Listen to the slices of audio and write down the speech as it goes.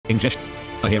English.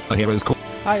 A hero's call.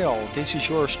 Hi all, this is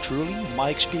yours truly,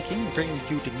 Mike speaking, bringing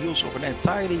you the news of an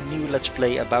entirely new Let's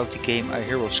Play about the game A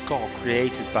Hero's Call,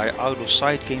 created by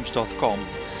outofsightgames.com.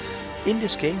 In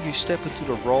this game you step into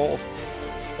the role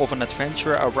of an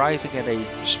adventurer arriving at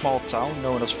a small town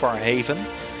known as Farhaven,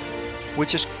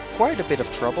 which is quite a bit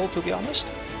of trouble to be honest,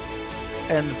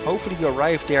 and hopefully you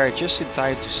arrive there just in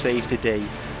time to save the day.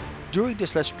 During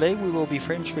this Let's Play we will be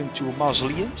venturing to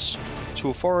mausoleums,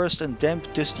 through forest and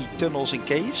damp dusty tunnels and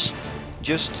caves,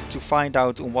 just to find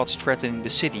out on what's threatening the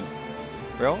city.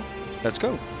 Well, let's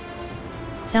go.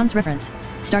 Sounds reference.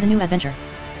 Start a new adventure.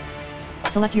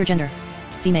 Select your gender.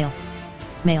 Female.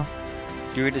 Male.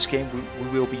 During this game we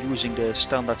will be using the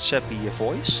standard Seppi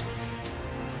voice,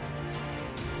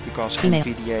 because Female.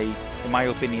 NVDA, in my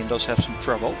opinion, does have some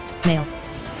trouble. Male.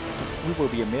 We will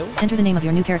be a male. Enter the name of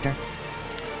your new character.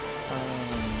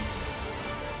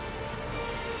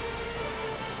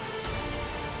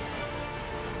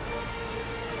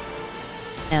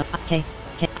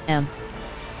 M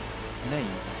Name.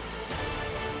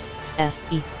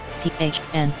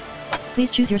 SEPHN.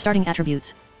 Please choose your starting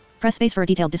attributes. Press space for a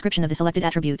detailed description of the selected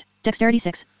attribute. Dexterity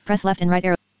 6. Press left and right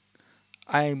arrow.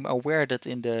 I'm aware that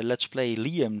in the Let's Play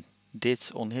Liam did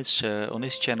on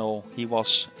his channel, he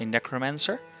was a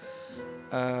necromancer.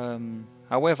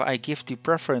 However, I give the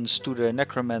preference to the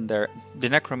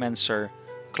necromancer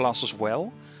class as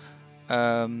well.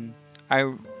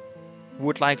 I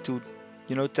would like to,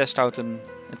 test out an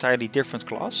entirely different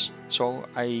class, so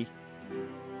I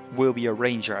will be a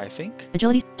ranger, I think.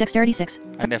 Agility, dexterity 6.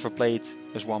 I never played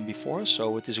as one before,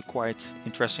 so it is a quite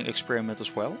interesting experiment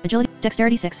as well. Agility,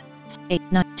 dexterity 6, 8,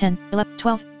 9, 10, 11,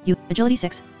 12, you, agility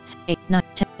 6, 8, 9,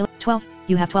 10, 11, 12,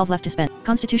 you have 12 left to spend.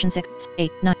 Constitution 6,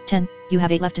 8, 9, 10, you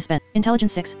have 8 left to spend.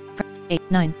 Intelligence 6,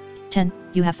 8, 9, 10,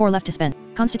 you have 4 left to spend.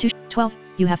 Constitution 12,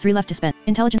 you have 3 left to spend.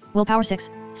 Intelligence, willpower 6,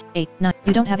 8, 9,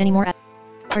 you don't have any more.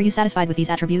 Are you satisfied with these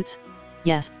attributes?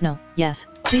 Yes, no, yes.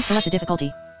 Please select the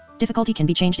difficulty. Difficulty can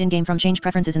be changed in-game from change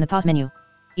preferences in the pause menu.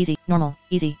 Easy, normal,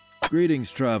 easy.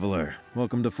 Greetings, traveler.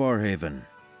 Welcome to Farhaven.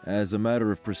 As a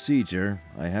matter of procedure,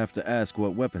 I have to ask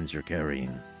what weapons you're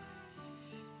carrying.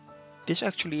 This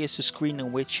actually is the screen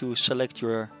in which you select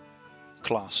your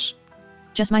class.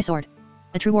 Just my sword.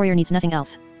 A true warrior needs nothing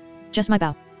else. Just my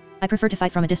bow. I prefer to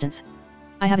fight from a distance.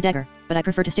 I have a dagger, but I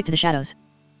prefer to stick to the shadows.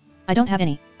 I don't have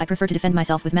any. I prefer to defend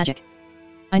myself with magic.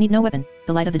 I need no weapon.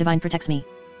 The light of the divine protects me.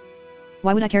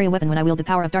 Why would I carry a weapon when I wield the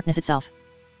power of darkness itself?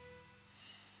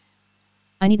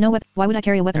 I need no weapon. Why would I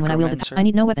carry a weapon when I wield the... I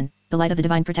need no weapon. The light of the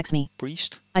divine protects me.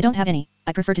 Priest. I don't have any.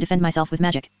 I prefer to defend myself with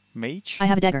magic. Mage. I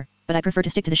have a dagger, but I prefer to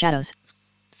stick to the shadows.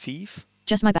 Thief.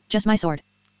 Just my sword.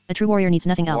 A true warrior needs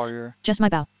nothing else. Warrior. Just my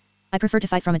bow. I prefer to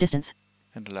fight from a distance.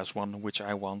 And the last one, which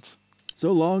I want.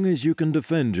 So long as you can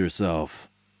defend yourself.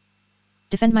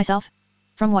 Defend myself?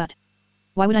 From what?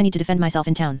 Why would I need to defend myself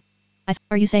in town?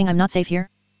 Are you saying I'm not safe here?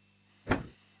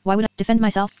 Why would I defend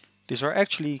myself? These are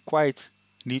actually quite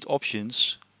neat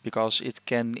options, because it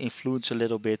can influence a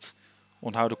little bit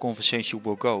on how the conversation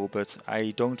will go, but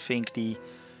I don't think the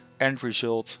end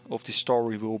result of the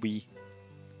story will be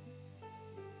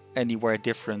anywhere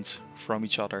different from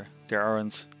each other. There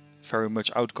aren't very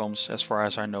much outcomes as far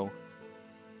as I know.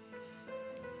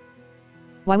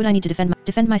 Why would I need to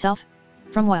defend myself?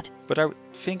 From what? But I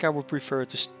think I would prefer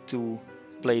to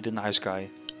play the nice guy.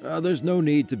 There's no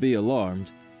need to be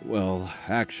alarmed. Well,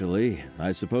 actually,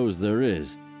 I suppose there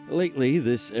is. Lately,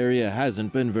 this area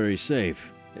hasn't been very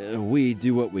safe. We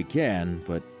do what we can,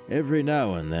 but every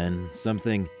now and then,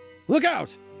 something... Look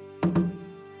out!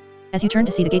 As you turn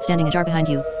to see the gate standing ajar behind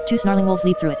you, 2 snarling wolves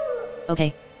leap through it.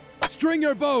 Okay. String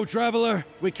your bow, traveler!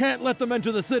 We can't let them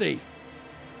enter the city!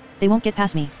 They won't get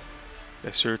past me.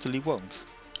 They certainly won't.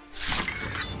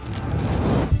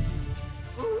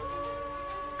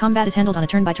 Combat is handled on a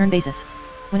turn-by-turn basis.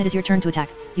 When it is your turn to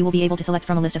attack, you will be able to select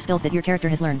from a list of skills that your character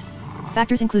has learned.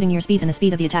 Factors including your speed and the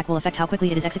speed of the attack will affect how quickly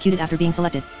it is executed after being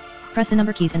selected. Press the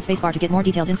number keys and spacebar to get more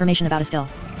detailed information about a skill.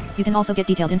 You can also get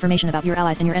detailed information about your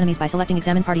allies and your enemies by selecting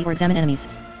Examine Party or Examine Enemies.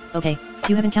 Okay,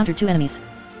 you have encountered 2 enemies.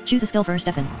 Choose a skill for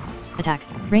Stefan. Attack.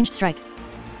 Ranged strike.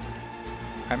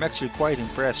 I'm actually quite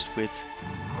impressed with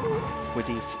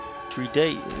the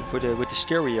 3D with the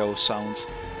stereo sound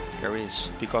there is,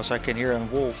 because I can hear a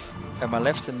wolf at my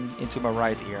left and into my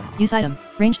right ear. Use item.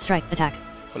 Ranged strike. Attack.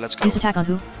 Well, let's go. Use attack on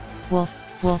who? Wolf.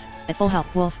 Wolf. At full health.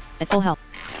 Wolf. At full health.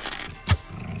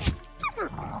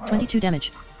 22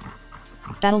 damage.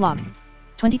 Battle log.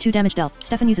 22 damage dealt.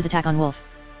 Stefan uses attack on Wolf.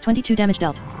 22 damage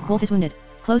dealt. Wolf is wounded.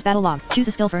 Close battle log. Choose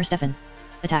a skill for Stefan.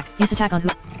 Attack. Use attack on who?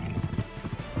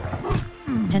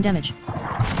 10 damage.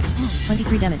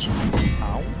 23 damage.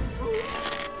 Ow.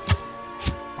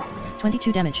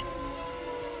 22 damage.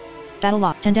 Battle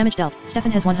lock, 10 damage dealt.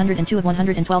 Stefan has 102 of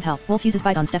 112 health. Wolf uses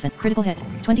bite on Stefan. Critical hit.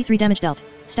 23 damage dealt.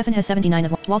 Stefan has 79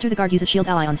 of Walter the guard uses shield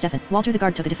ally on Stefan. Walter the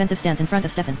guard took a defensive stance in front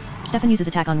of Stefan. Stefan uses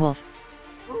attack on Wolf.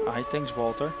 Alright, thanks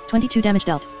Walter. 22 damage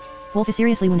dealt. Wolf is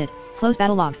seriously wounded. Close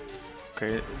battle log.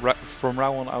 Okay, from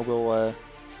now on I will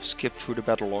skip through the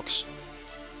battle logs.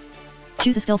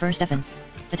 Choose a skill for Stefan.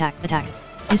 Attack, attack.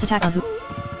 Use attack on who?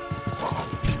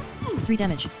 3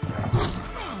 damage.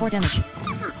 4 damage.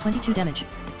 22 damage.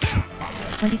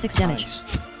 26 damage.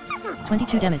 Nice.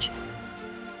 22 damage.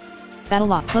 Battle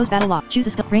lock. Close battle lock. Choose a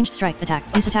skill. Ranged strike.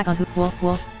 Attack. Use attack on who? Wolf.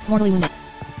 Wolf. Mortally wounded.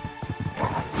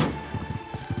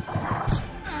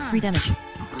 3 damage.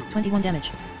 21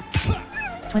 damage.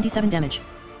 27 damage.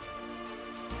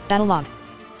 Battle log.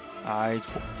 Alright.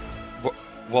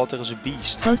 Walter is a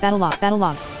beast. Close battle log. Battle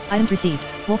log. Items received.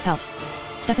 Wolf pelt.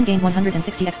 Stefan gained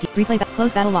 160 XP. Replay.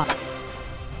 Close battle log.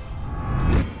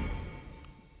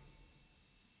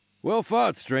 Well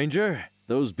fought, stranger.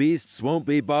 Those beasts won't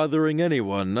be bothering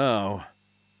anyone now.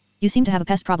 You seem to have a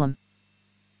pest problem.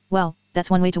 Well,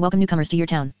 that's one way to welcome newcomers to your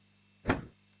town.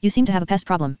 You seem to have a pest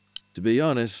problem. To be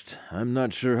honest, I'm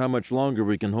not sure how much longer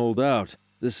we can hold out.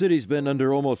 The city's been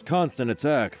under almost constant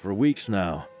attack for weeks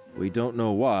now. We don't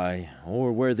know why,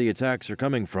 or where the attacks are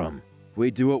coming from.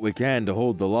 We do what we can to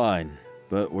hold the line,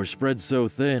 but we're spread so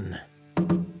thin.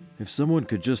 If someone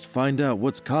could just find out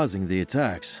what's causing the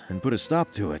attacks and put a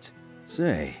stop to it.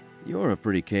 Say, you're a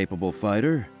pretty capable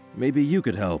fighter. Maybe you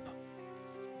could help.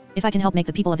 If I can help make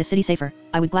the people of the city safer,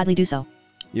 I would gladly do so.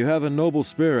 You have a noble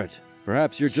spirit.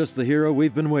 Perhaps you're just the hero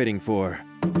we've been waiting for.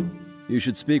 You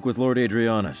should speak with Lord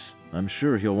Adrianus. I'm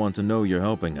sure he'll want to know you're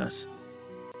helping us.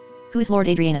 Who is Lord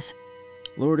Adrianus?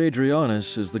 Lord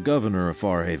Adrianus is the governor of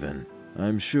Farhaven.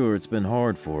 I'm sure it's been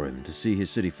hard for him to see his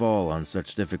city fall on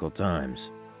such difficult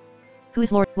times. Who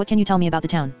is Lord? What can you tell me about the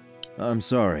town? I'm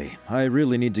sorry. I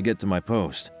really need to get to my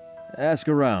post. Ask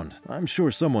around. I'm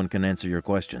sure someone can answer your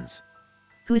questions.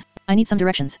 Who is? I need some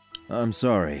directions. I'm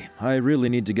sorry. I really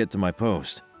need to get to my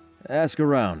post. Ask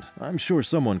around. I'm sure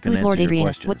someone can Who is answer Lord your Adrianus?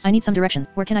 questions. What? I need some directions.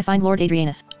 Where can I find Lord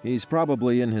Adrianus? He's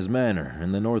probably in his manor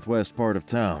in the northwest part of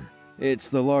town. It's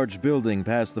the large building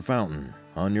past the fountain,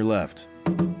 on your left.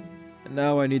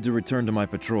 Now I need to return to my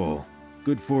patrol.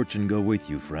 Good fortune go with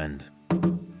you, friend.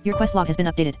 Your quest log has been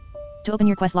updated. To open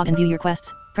your quest log and view your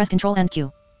quests, press Ctrl and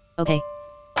Q. Okay.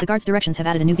 The guard's directions have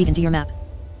added a new beacon to your map.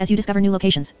 As you discover new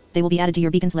locations, they will be added to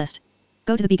your beacons list.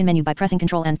 Go to the beacon menu by pressing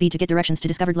Ctrl and B to get directions to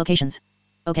discovered locations.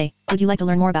 Okay, would you like to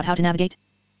learn more about how to navigate?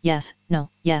 Yes, no,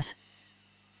 yes.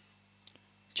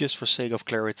 Just for sake of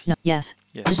clarity. No, yes.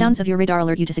 Yes. The sounds of your radar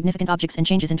alert you to significant objects and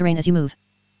changes in terrain as you move.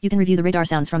 You can review the radar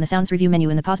sounds from the sounds review menu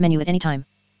in the pause menu at any time.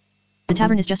 The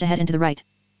tavern is just ahead and to the right.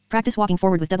 Practice walking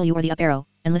forward with W or the up arrow,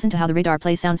 and listen to how the radar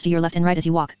plays sounds to your left and right as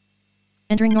you walk.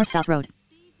 Entering north-south road.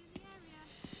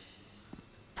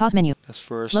 Pause menu. Let's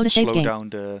first Load a saved slow game. down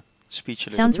the speech a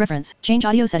little Sounds bit. reference. Change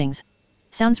audio settings.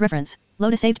 Sounds reference.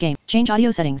 Load a saved game. Change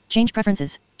audio settings. Change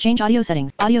preferences. Change audio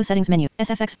settings. Audio settings menu.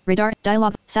 SFX. Radar.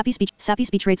 Dialogue. Sappy speech. Sappy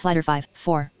speech rate slider 5,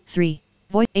 4, 3.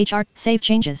 Voice. HR. Save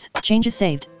changes. Changes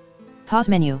saved. Pause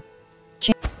menu.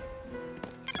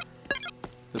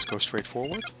 Let's go straight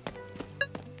forward.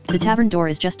 The tavern door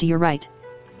is just to your right.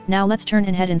 Now let's turn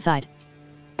and head inside.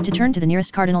 To turn to the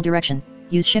nearest cardinal direction,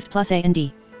 use Shift plus A and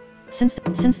D.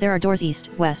 Since there are doors east,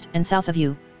 west, and south of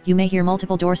you, you may hear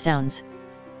multiple door sounds.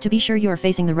 To be sure you are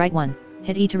facing the right one,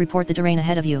 hit E to report the terrain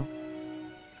ahead of you.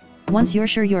 Once you're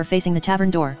sure you are facing the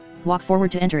tavern door, walk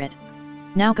forward to enter it.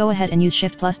 Now go ahead and use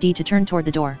Shift plus D to turn toward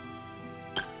the door.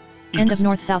 End of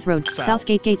North-South Road, South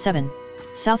Gate Gate 7.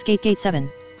 South Gate Gate 7.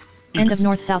 End of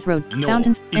North-South Road,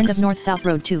 Fountain, end of North-South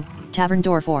Road 2, Tavern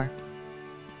Door 4.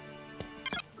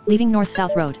 Leaving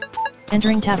North-South Road.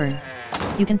 Entering Tavern.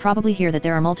 You can probably hear that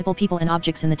there are multiple people and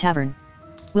objects in the tavern.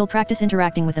 We'll practice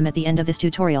interacting with them at the end of this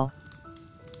tutorial.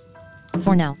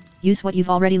 For now, use what you've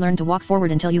already learned to walk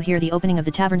forward until you hear the opening of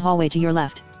the tavern hallway to your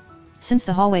left. Since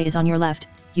the hallway is on your left,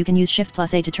 you can use Shift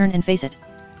plus A to turn and face it.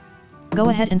 Go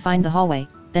ahead and find the hallway,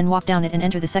 then walk down it and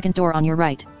enter the second door on your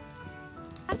right.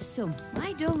 Some,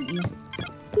 why don't you?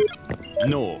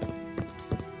 No.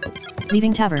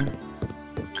 Leaving tavern.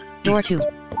 Door 2.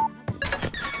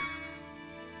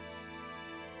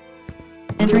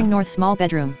 Entering north small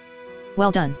bedroom.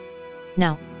 Well done.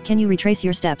 Now, can you retrace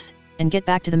your steps, and get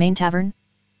back to the main tavern?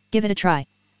 Give it a try.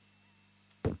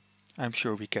 I'm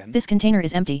sure we can. This container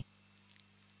is empty.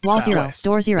 Wall 0, Southwest.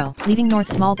 door 0, leaving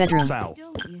north small bedroom. South.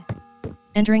 Don't you?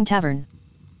 Entering tavern.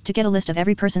 To get a list of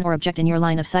every person or object in your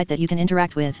line of sight that you can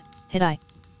interact with, hit I.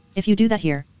 If you do that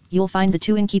here, you'll find the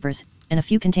 2 innkeepers, and a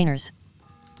few containers.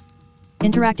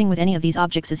 Interacting with any of these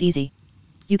objects is easy.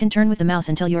 You can turn with the mouse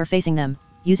until you are facing them,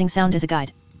 using sound as a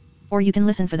guide. Or you can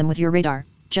listen for them with your radar,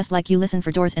 just like you listen for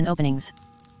doors and openings.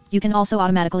 You can also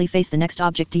automatically face the next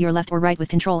object to your left or right with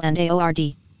Control and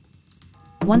AORD.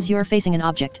 Once you are facing an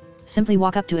object, simply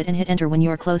walk up to it and hit enter when you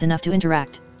are close enough to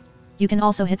interact. You can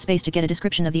also hit space to get a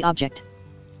description of the object.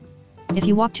 If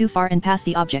you walk too far and pass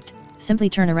the object, simply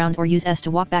turn around or use S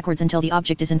to walk backwards until the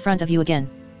object is in front of you again.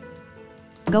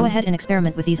 Go ahead and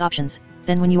experiment with these options,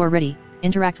 then when you are ready,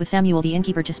 interact with Samuel the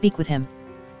innkeeper to speak with him.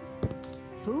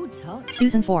 Food's hot.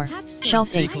 Susan 4, Have some.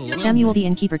 Shelves 8, Take a look. Samuel the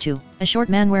innkeeper 2, a short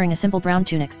man wearing a simple brown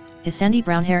tunic, his sandy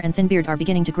brown hair and thin beard are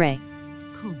beginning to grey.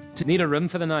 Cool. Need a room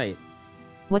for the night.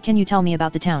 What can you tell me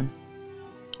about the town?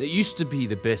 It used to be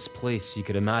the best place you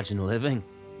could imagine living,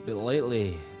 but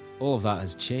lately, all of that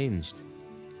has changed.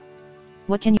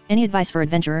 Any advice for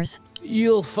adventurers?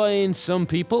 You'll find some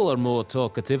people are more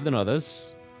talkative than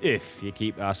others, if you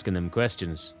keep asking them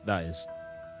questions, that is.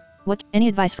 Any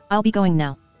advice I'll be going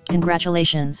now.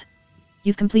 Congratulations.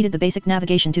 You've completed the basic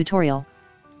navigation tutorial.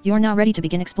 You're now ready to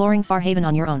begin exploring Farhaven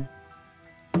on your own.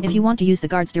 If you want to use the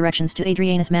guard's directions to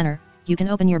Adrianus Manor, you can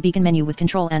open your beacon menu with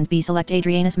Control and B, select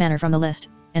Adrianus Manor from the list,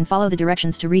 and follow the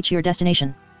directions to reach your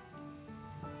destination.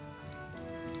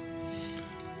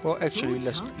 Well, actually,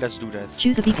 let's do that.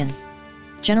 Choose a beacon.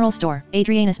 General Store,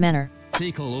 Adrianus Manor.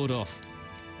 Take a load off.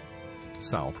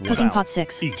 Southwest. Cooking Pot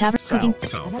 6, East, Tavern Cooking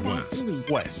Southwest.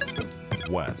 West.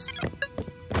 West.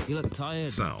 You look tired.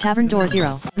 South. Tavern Door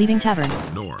 0, leaving Tavern.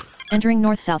 North. Entering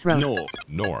North South Road. North.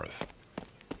 North.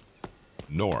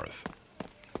 North.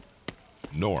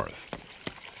 North.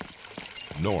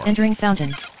 North. Entering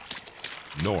Fountain.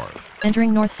 North.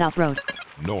 Entering North South Road.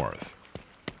 North.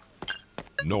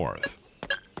 North.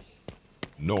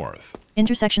 North.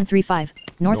 Intersection 35,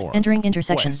 North, North. entering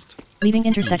intersection. West. Leaving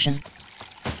intersection.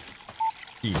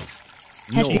 East.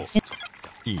 Head East.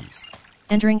 East.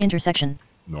 Entering intersection.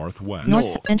 Northwest.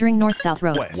 North, entering North South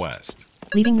Road. West. West.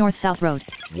 Leaving North South Road.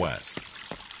 West.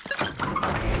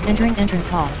 Entering entrance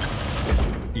hall.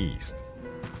 East.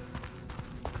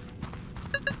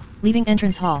 Leaving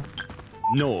entrance hall.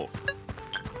 North.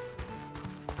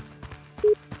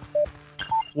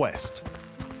 West.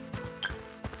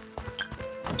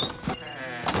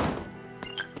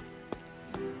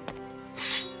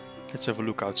 Let's have a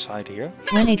look outside here.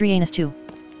 Gwen Adrianus 2.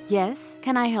 Yes,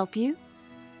 can I help you?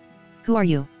 Who are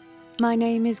you? My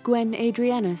name is Gwen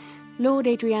Adrianus. Lord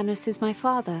Adrianus is my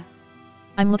father.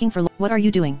 I'm looking for what are you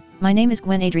doing? My name is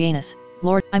Gwen Adrianus.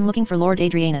 Lord, I'm looking for Lord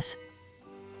Adrianus.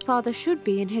 Father should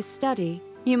be in his study.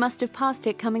 You must have passed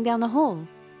it coming down the hall.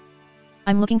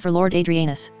 I'm looking for Lord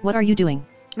Adrianus. What are you doing?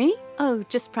 Me? Oh,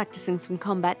 just practicing some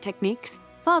combat techniques.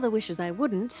 Father wishes I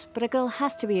wouldn't, but a girl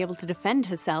has to be able to defend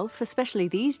herself, especially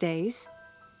these days.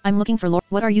 I'm looking for Lord.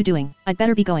 What are you doing? I'd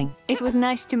better be going. It was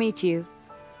nice to meet you.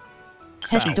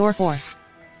 Head to door 4.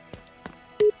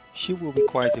 She will be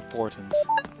quite important.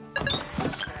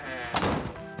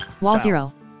 Wall South.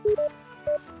 0.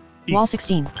 Wall East.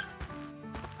 16.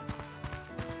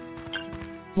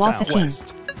 Wall 15.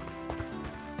 Southwest.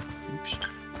 Oops.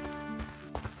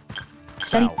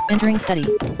 Study. South. Entering study.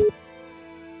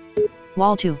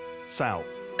 Wall 2. South.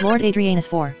 Lord Adrianus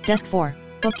 4. Desk 4.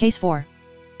 Bookcase 4.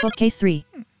 Bookcase 3.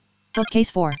 Bookcase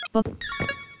 4. Book.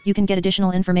 You can get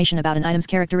additional information about an item's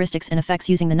characteristics and effects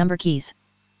using the number keys.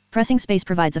 Pressing space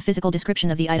provides a physical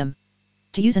description of the item.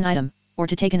 To use an item, or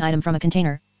to take an item from a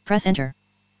container, press enter.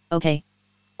 Okay.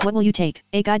 What will you take?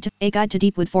 A guide to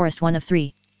Deepwood Forest 1 of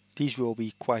 3. These will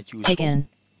be quite useful. Take in.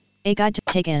 A guide to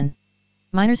take in.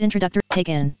 Miner's introductor. Take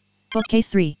in. Bookcase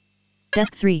 3.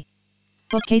 Desk 3.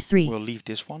 Bookcase 3. We'll leave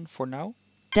this one for now.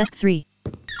 Desk 3.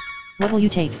 What will you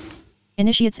take?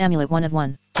 Initiate's Amulet 1 of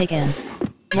 1. Take in.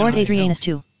 Lord Adrianus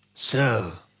 2.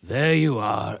 So, there you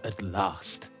are at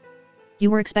last.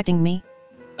 You were expecting me?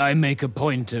 I make a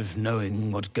point of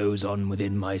knowing what goes on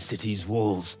within my city's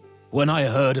walls. When I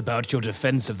heard about your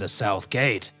defense of the South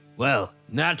Gate, well,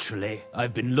 naturally,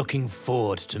 I've been looking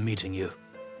forward to meeting you.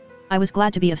 I was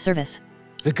glad to be of service.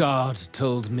 The guard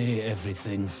told me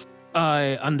everything.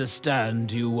 I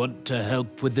understand you want to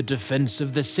help with the defense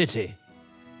of the city.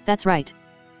 That's right.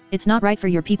 It's not right for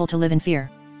your people to live in fear.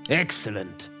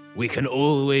 Excellent. We can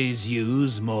always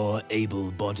use more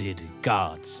able-bodied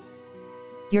guards.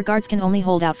 Your guards can only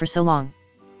hold out for so long.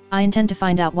 I intend to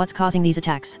find out what's causing these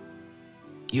attacks.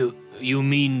 You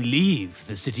mean leave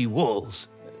the city walls?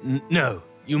 No,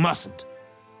 you mustn't.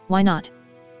 Why not?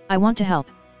 I want to help.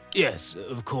 Yes,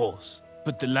 of course.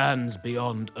 But the lands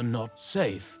beyond are not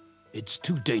safe. It's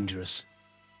too dangerous.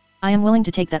 I am willing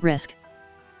to take that risk.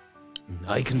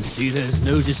 I can see there's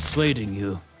no dissuading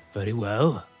you. Very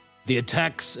well. The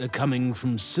attacks are coming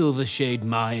from Silvershade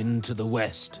Mine to the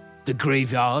west. the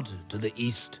graveyard to the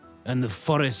east, and the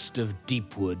forest of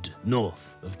Deepwood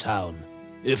north of town.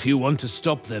 If you want to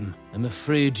stop them, I'm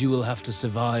afraid you will have to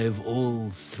survive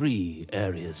all 3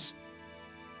 areas.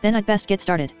 Then I'd best get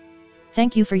started.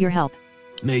 Thank you for your help.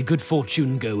 May good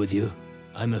fortune go with you.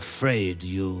 I'm afraid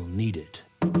you'll need it.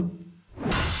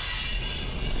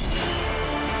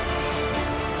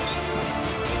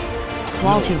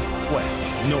 Wall 2. West.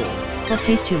 North. Book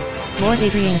case 2. Lord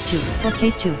Adrianus 2. Book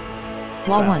case 2.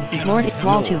 Wall 1. South, Lord. east,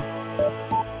 Wall north.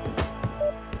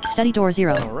 2. Study door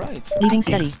 0. Alright, Leaving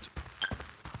study. East.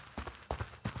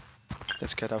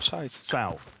 let's get outside.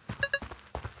 South.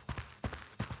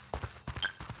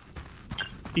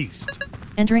 East.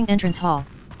 Entering entrance hall.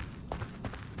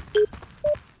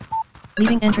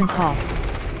 Leaving entrance hall.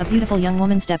 A beautiful young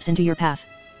woman steps into your path.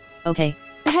 Okay.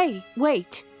 Hey,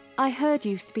 wait. I heard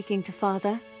you speaking to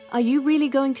Father. Are you really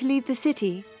going to leave the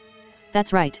city?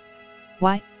 That's right.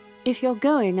 Why? If you're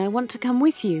going, I want to come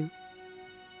with you.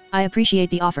 I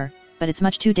appreciate the offer, but it's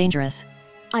much too dangerous.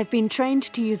 I've been trained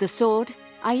to use a sword.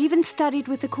 I even studied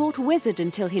with the court wizard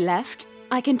until he left.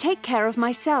 I can take care of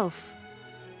myself.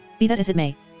 Be that as it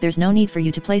may, there's no need for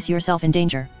you to place yourself in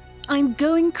danger. I'm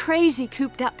going crazy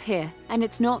cooped up here, and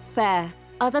it's not fair.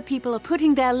 Other people are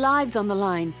putting their lives on the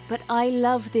line, but I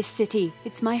love this city.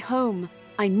 It's my home.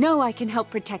 I know I can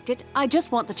help protect it. I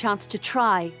just want the chance to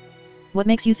try. What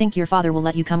makes you think your father will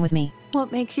let you come with me?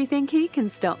 What makes you think he can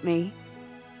stop me?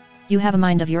 You have a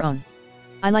mind of your own.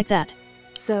 I like that.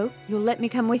 So, you'll let me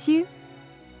come with you?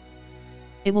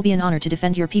 It will be an honor to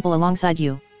defend your people alongside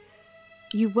you.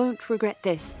 You won't regret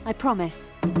this, I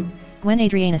promise. Gwen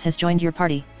Adrianus has joined your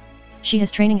party. She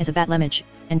has training as a bat lemage,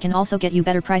 and can also get you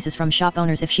better prices from shop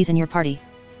owners if she's in your party.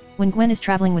 When Gwen is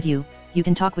traveling with you, you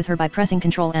can talk with her by pressing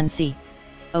Ctrl and C.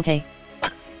 Okay.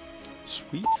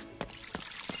 Sweet.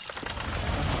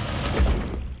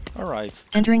 Alright,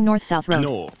 Entering North-South Road.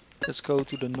 North. let's go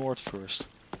to the north first.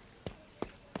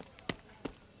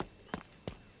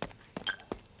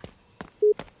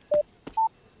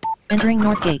 Entering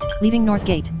North Gate, leaving North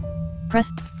Gate.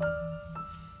 Press.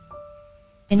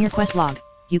 In your quest log,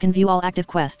 you can view all active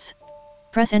quests.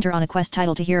 Press enter on a quest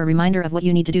title to hear a reminder of what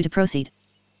you need to do to proceed.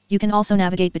 You can also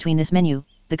navigate between this menu,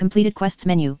 the completed quests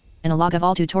menu, and a log of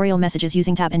all tutorial messages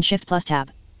using tab and shift plus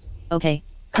tab. Okay,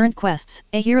 current quests.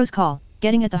 A hero's call,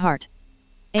 getting at the heart.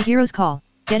 A hero's call,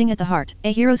 getting at the heart.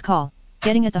 A hero's call,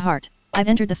 getting at the heart. I've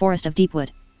entered the forest of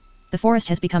Deepwood. The forest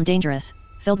has become dangerous,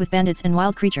 filled with bandits and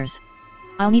wild creatures.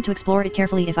 I'll need to explore it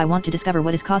carefully if I want to discover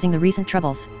what is causing the recent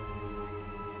troubles.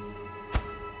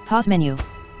 Pause menu.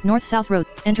 North-South Road,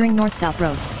 entering North-South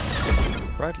Road.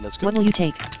 Right, let's go. What will you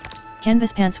take?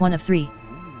 Canvas pants 1 of 3.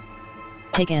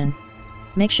 Take in.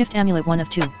 Makeshift amulet 1 of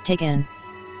 2. Take in.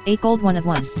 8 gold 1 of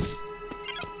 1.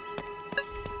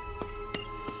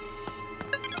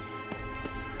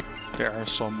 There are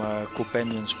some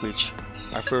companions which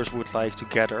I first would like to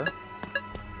gather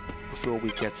before we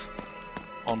get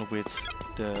on with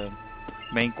the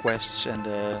main quests and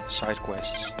the side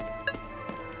quests.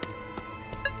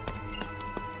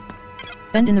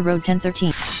 Bend in the road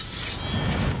 1013.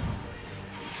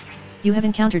 You have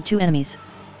encountered 2 enemies.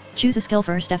 Choose a skill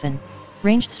for Stefan.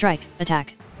 Ranged strike,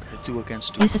 attack. Okay, 2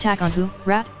 against 2. Use attack on who?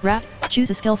 Rat, rat. Choose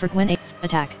a skill for Gwen 8,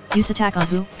 attack. Use attack on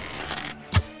who?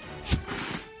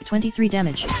 23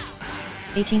 damage.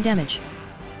 18 damage.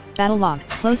 Battle log,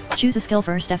 close. Choose a skill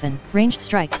for Stefan. Ranged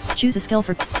strike. Choose a skill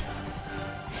for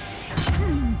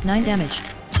 9 damage.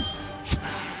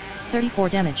 34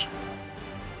 damage.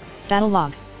 Battle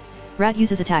log. Rat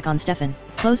uses attack on Stefan.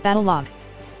 Close battle log.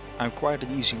 I'm quite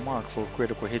an easy mark for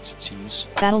critical hits, it seems.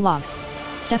 Battle log.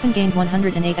 Stefan gained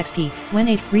 108 XP. When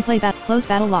 8, replay bat. Close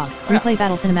battle log. Replay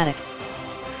battle cinematic.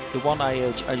 The one I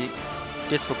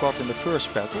did forgot in the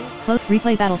first battle. Close.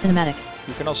 Replay battle cinematic.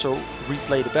 You can also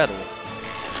replay the battle.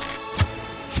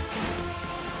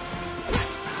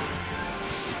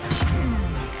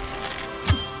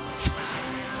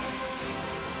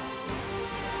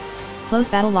 Close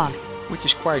battle log. Which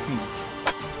is quite neat.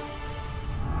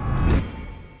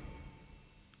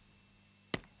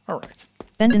 Alright.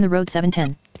 Bend in the road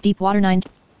 710. Deep water 9.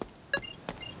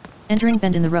 Entering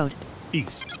bend in the road.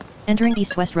 East. Entering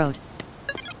east-west road.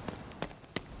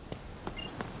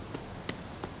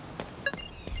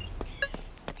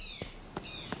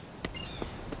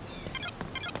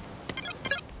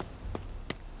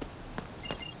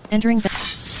 Entering bend.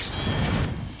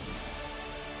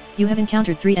 You have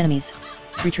encountered 3 enemies.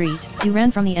 Retreat. You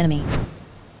ran from the enemy.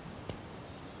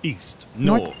 East.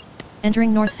 North. North.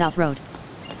 Entering north-south road.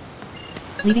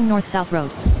 Leaving north-south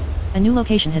road. A new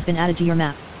location has been added to your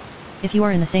map. If you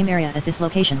are in the same area as this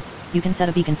location, you can set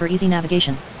a beacon for easy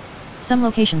navigation. Some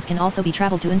locations can also be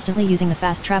traveled to instantly using the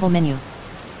fast travel menu.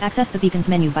 Access the beacons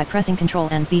menu by pressing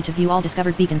Ctrl and B to view all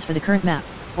discovered beacons for the current map,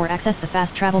 or access the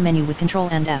fast travel menu with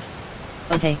Ctrl and F.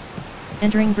 OK.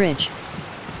 Entering bridge.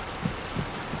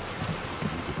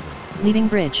 Leaving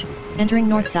bridge. Entering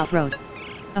north-south road.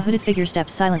 A hooded figure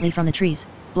steps silently from the trees,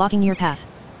 blocking your path.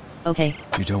 OK.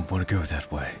 You don't want to go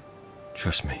that way.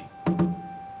 Trust me.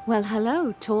 Well,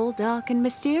 hello, tall, dark, and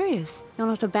mysterious. You're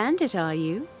not a bandit, are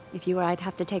you? If you were, I'd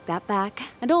have to take that back.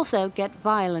 And also get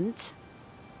violent.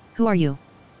 Who are you?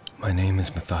 My name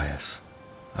is Matthias.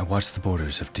 I watch the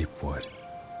borders of Deepwood.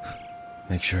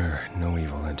 Make sure no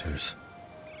evil enters.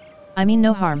 I mean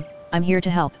no harm. I'm here to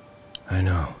help. I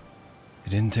know. It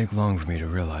didn't take long for me to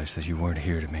realize that you weren't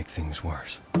here to make things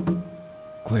worse.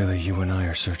 Clearly, you and I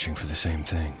are searching for the same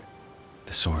thing.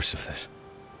 The source of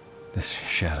this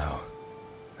shadow.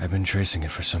 I've been tracing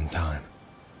it for some time,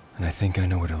 and I think I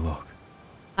know where to look.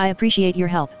 I appreciate your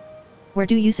help. Where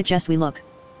do you suggest we look?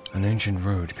 An ancient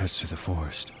road cuts through the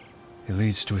forest. It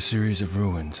leads to a series of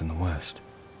ruins in the west.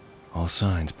 All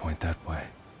signs point that way.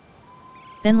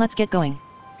 Then let's get going.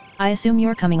 I assume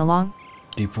you're coming along?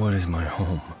 Deepwood is my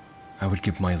home. I would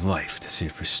give my life to see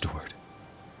it restored.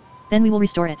 Then we will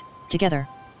restore it, together.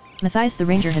 Matthias the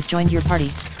Ranger has joined your party.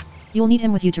 You will need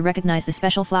him with you to recognize the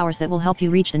special flowers that will help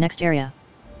you reach the next area.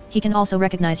 He can also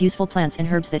recognize useful plants and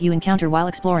herbs that you encounter while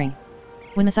exploring.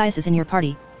 When Matthias is in your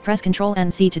party, press Ctrl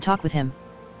and C to talk with him.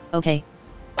 OK.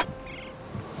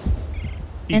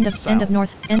 End of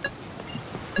north.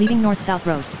 Leaving north-south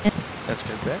road. Let's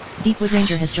get back. Deepwood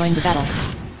Ranger has joined the battle.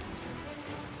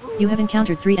 You have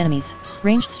encountered 3 enemies.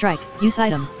 Ranged strike. Use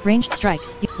item. Ranged strike.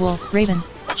 Wolf. Raven.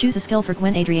 Choose a skill for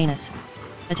Gwen Adrianus.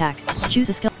 Attack. Choose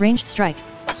a skill. Ranged strike.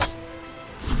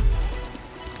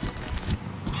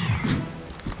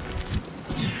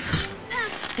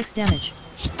 Damage.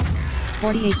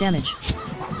 48 damage.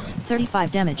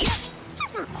 35 damage.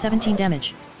 17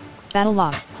 damage. Battle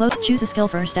log. Close. Choose a skill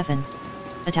for Stefan.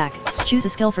 Attack. Choose a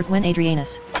skill for Gwen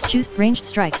Adrianus. Choose ranged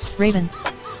strike. Raven.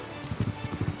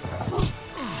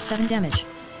 7 damage.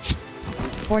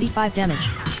 45 damage.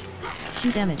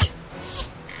 2 damage.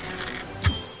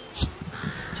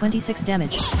 26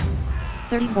 damage.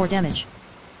 34 damage.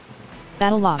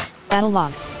 Battle log. Battle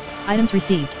log. Items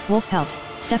received. Wolf pelt.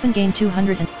 Stefan gained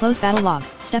 200 and close battle log.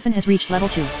 Stefan has reached level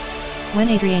 2. Gwen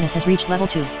Adrianus has reached level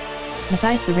 2.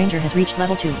 Matthias the Ranger has reached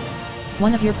level 2.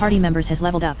 One of your party members has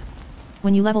leveled up.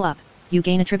 When you level up, you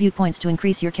gain attribute points to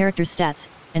increase your character's stats,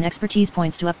 and expertise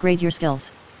points to upgrade your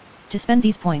skills. To spend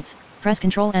these points, press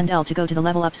Ctrl and L to go to the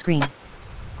level up screen.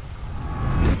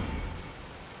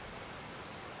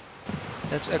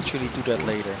 Let's actually do that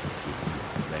later.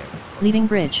 Leaving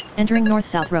bridge, entering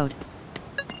north-south road.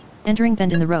 Entering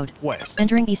bend in the road. West.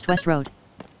 Entering east-west road.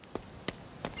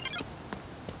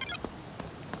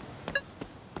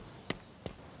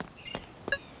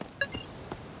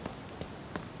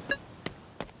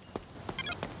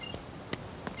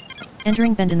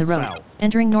 Entering bend in the road. South.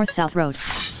 Entering north-south road.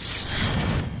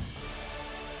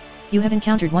 You have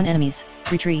encountered 1 enemies.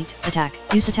 Retreat. Attack.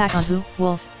 Use attack on who?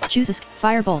 Wolf. Choose a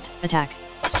firebolt. Attack.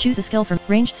 Choose a skill from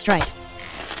ranged strike.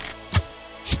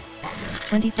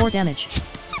 24 damage.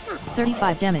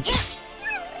 35 damage.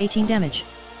 18 damage.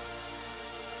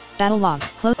 Battle log.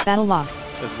 Close battle log.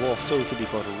 That wolf totally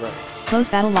got wrecked. Close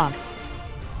battle log.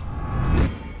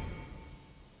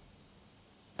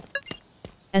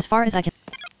 As far as I can.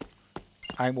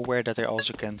 I'm aware that I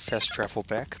also can fast travel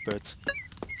back, but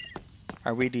I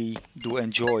really do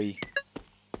enjoy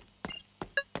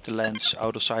the lands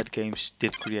out-of-sight games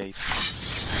did create.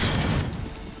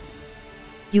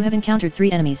 You have encountered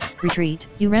 3 enemies. Retreat.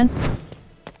 You ran.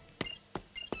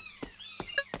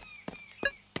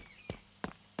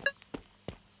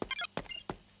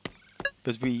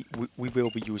 But we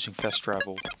will be using fast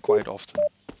travel quite often.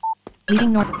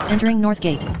 Leaving north. Entering north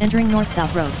gate. Entering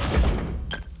north-south road.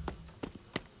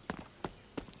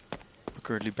 We're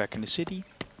currently back in the city.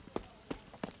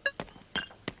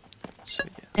 So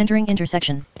yeah. Entering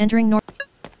intersection. Entering north.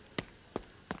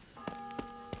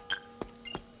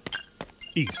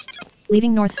 East.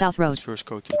 Leaving north-south road. Let's first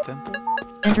go to the temple.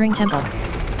 Entering temple.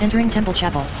 Entering temple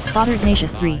chapel. Father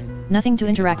Ignatius 3. Nothing to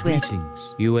interact with.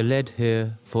 Greetings. You were led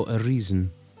here for a reason.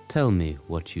 Tell me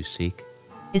what you seek.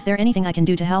 Is there anything I can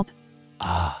do to help?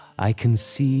 Ah, I can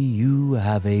see you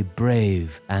have a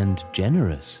brave and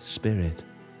generous spirit.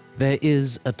 There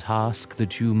is a task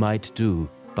that you might do,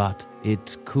 but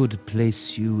it could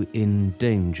place you in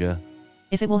danger.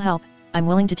 If it will help, I'm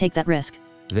willing to take that risk.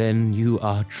 Then you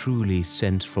are truly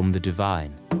sent from the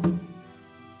divine.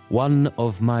 One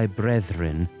of my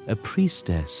brethren, a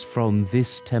priestess from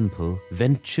this temple,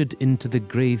 ventured into the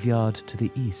graveyard to the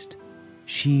east.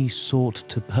 She sought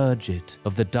to purge it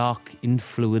of the dark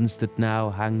influence that now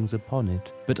hangs upon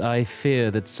it, but I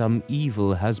fear that some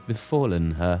evil has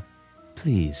befallen her.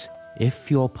 Please,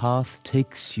 if your path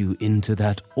takes you into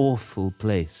that awful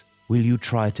place, will you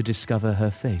try to discover her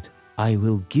fate? I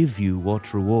will give you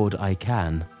what reward I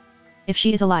can. If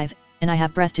she is alive, and I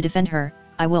have breath to defend her,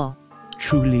 I will.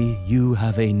 Truly, you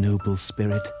have a noble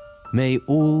spirit. May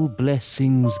all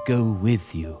blessings go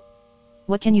with you.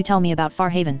 What can you tell me about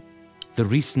Farhaven? The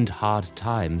recent hard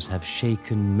times have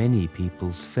shaken many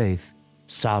people's faith.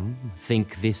 Some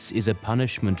think this is a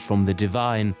punishment from the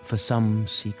divine for some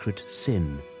secret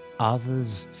sin.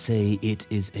 Others say it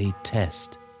is a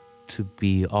test. To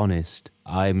be honest,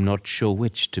 I'm not sure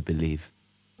which to believe.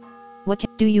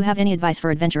 Do you have any advice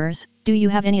for adventurers? Do you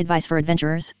have any advice for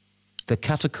adventurers? The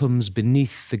catacombs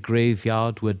beneath the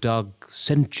graveyard were dug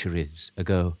centuries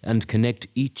ago and connect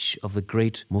each of the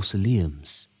great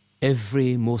mausoleums.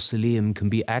 Every mausoleum can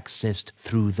be accessed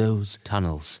through those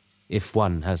tunnels, if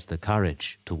one has the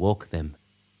courage to walk them.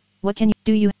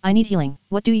 I need healing.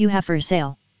 What do you have for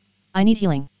sale? I need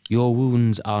healing. Your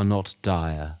wounds are not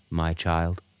dire, my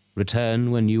child. Return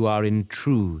when you are in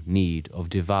true need of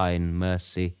divine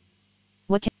mercy.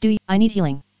 I need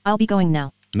healing. I'll be going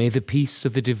now. May the peace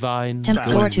of the divine Temp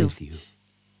go Floor 2. with you.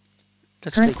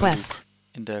 Let's Current take a quests. look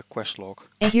in the quest log.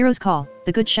 A hero's call,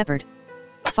 the Good Shepherd.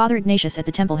 Father Ignatius at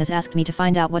the temple has asked me to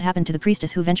find out what happened to the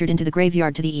priestess who ventured into the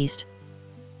graveyard to the east.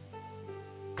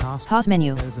 Cast Pause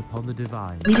menu. prayers upon the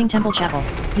divine. Leaving temple chapel.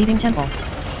 Leaving temple.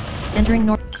 Entering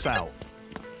north. South.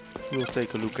 We'll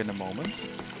take a look in a moment.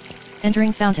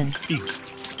 Entering fountain.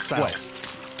 East. South.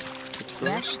 But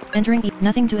first, Entering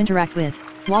nothing to interact with.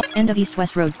 End of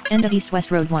East-West Road. End of East-West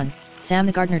Road 1. Sam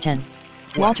the Gardener 10.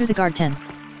 Walter the Guard 10.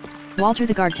 Walter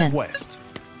the Guard 10. West.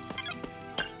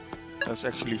 let's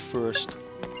actually first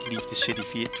leave the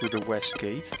city through the west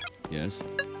gate. Yes?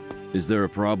 Is there a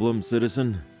problem,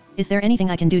 citizen? Is there anything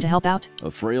I can do to help out?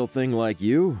 A frail thing like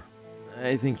you?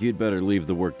 I think you'd better leave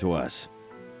the work to us.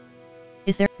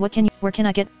 Is there, where can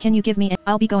I get, can you give me,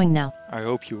 I'll be going now. I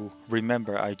hope you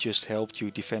remember I just helped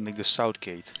you defending the south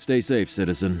gate. Stay safe,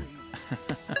 citizen.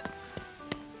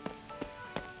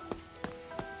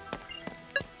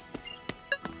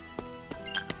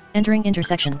 Entering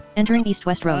intersection. Entering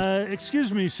east-west road.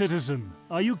 Excuse me, citizen.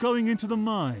 Are you going into the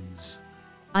mines?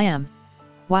 I am.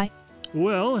 Why?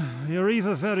 Well, you're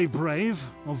either very brave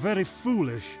or very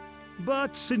foolish.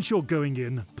 But since you're going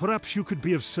in, perhaps you could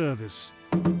be of service.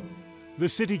 The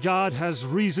city guard has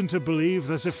reason to believe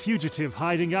there's a fugitive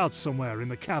hiding out somewhere in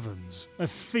the caverns. A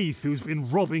thief who's been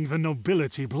robbing the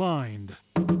nobility blind.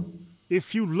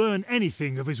 If you learn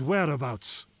anything of his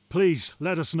whereabouts, please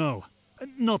let us know.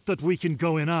 Not that we can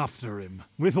go in after him,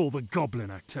 with all the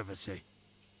goblin activity.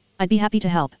 I'd be happy to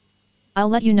help. I'll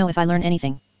let you know if I learn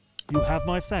anything. You have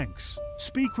my thanks.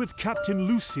 Speak with Captain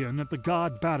Lucian at the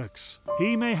guard barracks.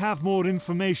 He may have more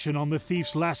information on the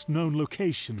thief's last known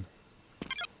location.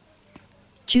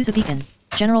 Choose a beacon.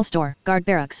 General store. Guard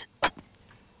barracks.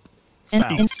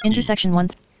 Intersection 1.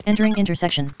 Entering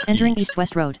intersection. Entering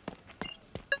east-west road.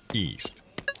 East.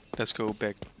 Let's go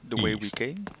back the way we East.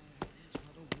 came.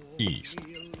 East.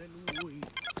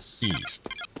 East.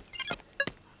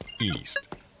 East.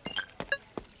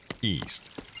 East.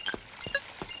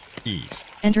 East.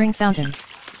 Entering fountain.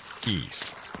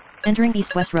 East. Entering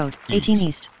east-west road. 18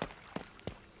 east.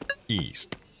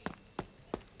 East.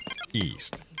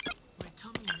 East.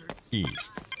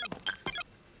 East.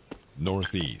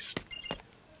 Northeast.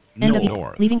 End of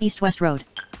North. leaving east-west road.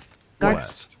 Guard.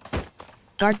 West.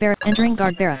 Guard barrack. Entering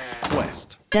guard barracks.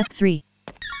 West. Desk 3.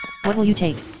 What will you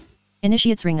take?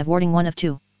 Initiate's ring of warding 1 of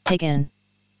 2. Take in.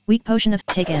 Weak potion of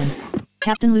take in.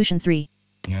 Captain Lucian 3.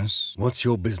 Yes? What's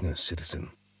your business,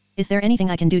 citizen? Is there anything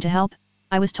I can do to help?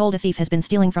 I was told a thief has been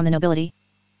stealing from the nobility.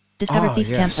 Discover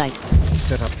thief's campsite. He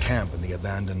set up camp in the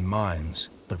abandoned mines,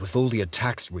 but with all the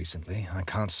attacks recently, I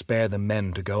can't spare the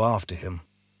men to go after him.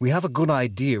 We have a good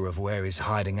idea of where he's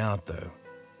hiding out, though.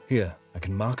 Here, I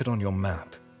can mark it on your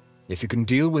map. If you can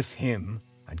deal with him,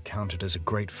 I'd count it as a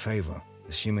great favor,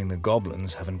 assuming the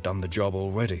goblins haven't done the job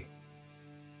already.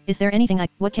 Is there anything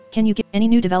can you get any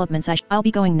new developments I'll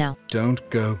be going now. Don't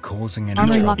go causing any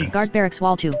Armory trouble. lock. Guard barracks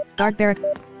wall 2. Guard barrack.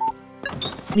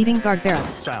 Leaving guard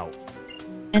barracks. South.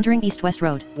 Entering east-west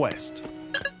road. West.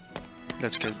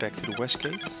 Let's get back to the west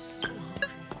gate.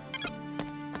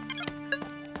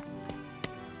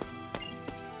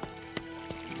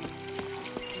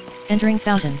 Entering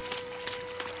fountain.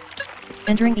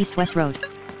 Entering east-west road.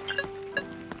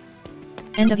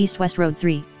 End of east-west road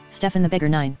 3. Stefan the Beggar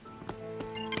 9.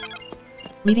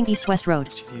 Leaving east-west road.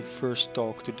 Actually, first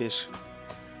talk to this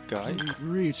guy.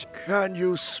 Can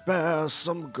you spare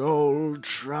some gold,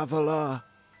 traveler?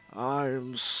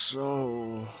 I'm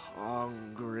so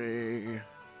hungry.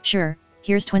 Sure,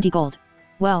 here's 20 gold.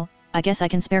 Well, I guess I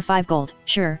can spare 5 gold.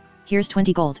 Sure, here's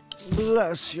 20 gold.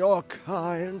 Bless your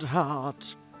kind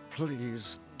heart.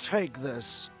 Please, take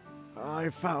this. I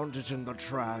found it in the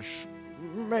trash.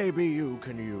 Maybe you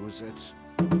can use it.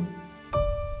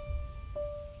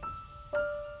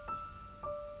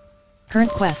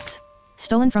 Current quests.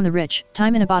 Stolen from the rich,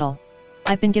 time in a bottle.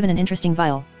 I've been given an interesting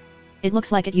vial. It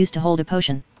looks like it used to hold a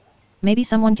potion. Maybe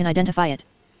someone can identify it.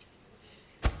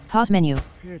 Pause menu.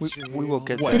 We will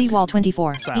get City Wall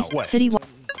 24. East City Wall.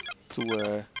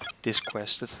 to this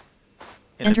quest.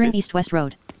 Entering East-West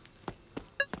Road.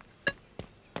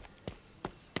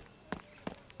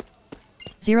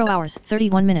 Zero hours,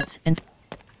 31 minutes, and...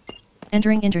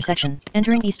 Entering intersection.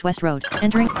 Entering East-West Road.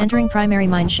 Entering primary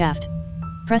mine shaft.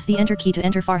 Press the enter key to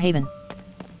enter Far Haven.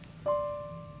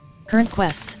 Current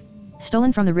quests.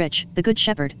 Stolen from the rich, the Good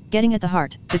Shepherd, Getting at the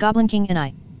Heart, the Goblin King and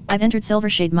I. I've entered Silver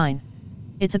Shade Mine.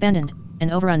 It's abandoned,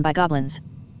 and overrun by goblins.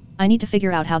 I need to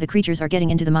figure out how the creatures are getting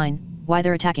into the mine, why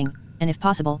they're attacking, and if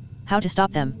possible, how to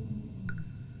stop them.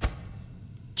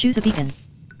 Choose a beacon.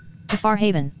 To Far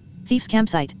Haven, Thief's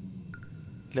Campsite.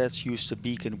 Let's use the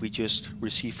beacon we just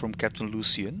received from Captain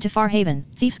Lucian. To Far Haven,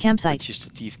 Thief's Campsite. Which is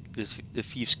the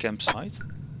Thief's Campsite.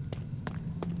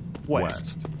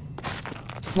 West.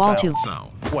 Wall 2.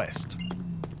 South. West.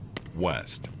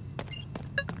 West.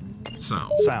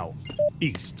 South. South.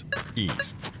 East.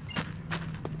 East.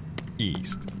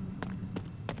 East.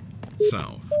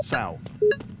 South. South.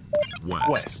 West.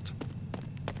 West.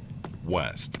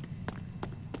 West.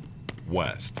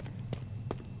 West.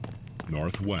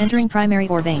 Northwest. Entering primary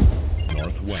ore vein.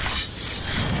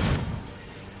 Northwest.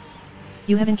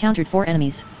 You have encountered 4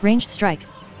 enemies. Ranged strike.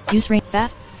 Use range.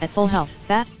 Bat. At full health.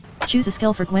 Bat. Choose a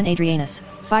skill for Gwen Adrianus.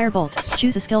 Firebolt.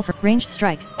 Choose a skill for ranged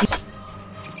strike.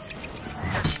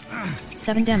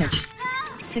 7 damage.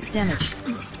 6 damage.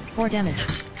 4 damage.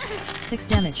 6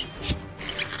 damage.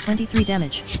 23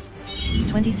 damage.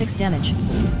 26 damage.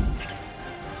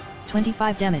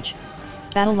 25 damage.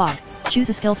 Battle log. Choose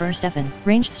a skill for Stefan.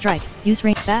 Ranged strike. Use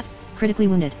range. Bat. Critically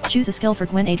wounded. Choose a skill for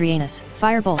Gwen Adrianus.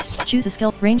 Firebolt. Choose a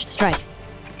skill. Ranged strike.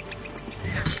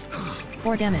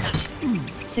 4 damage.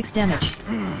 6 damage.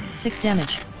 6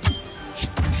 damage.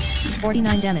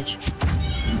 49 damage.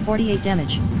 48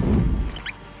 damage.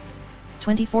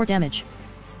 24 damage.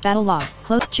 Battle log.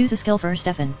 Close. Choose a skill for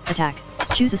Stefan. Attack.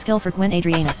 Choose a skill for Gwen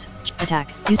Adrianus.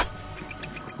 Attack. Use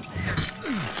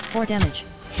 4 damage.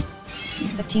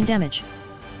 15 damage.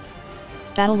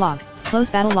 Battle log. Close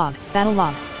battle log. Battle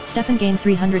log. Stefan gain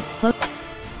 300. Close.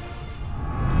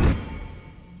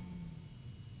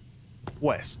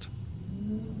 West.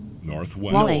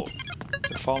 Northwest. Wall 8.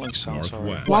 The falling sounds are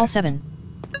Northwest. Wall 7.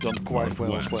 done quite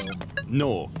well as well.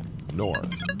 North.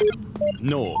 North.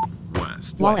 North.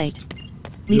 West. Wall West. 8.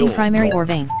 Leading North. primary ore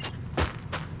vein.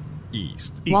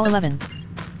 East. Wall East. 11.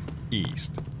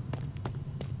 East.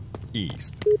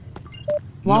 East.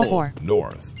 Wall North. 4.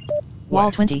 North. Wall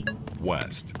West. 20.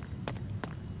 West.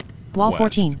 Wall West.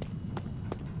 14.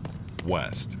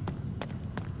 West.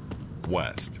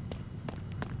 West.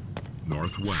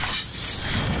 Northwest.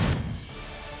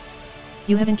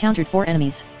 You have encountered 4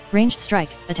 enemies. Ranged strike.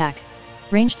 Attack.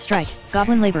 Ranged strike.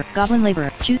 Goblin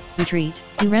laborer. Choose. Retreat.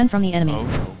 You ran from the enemy. Oh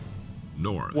no.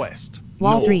 North. West.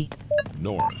 Wall North. 3.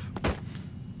 North.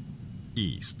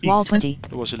 East. Wall East. 20.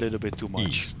 It was a little bit too much.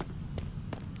 East.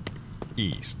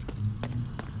 East.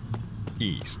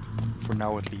 East. For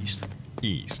now at least.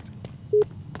 East.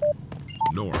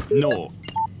 North. North.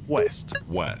 West.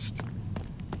 West.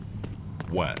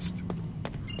 West.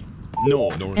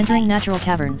 North. North. Entering natural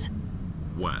caverns.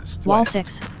 West. Wall West.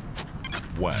 6.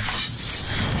 West.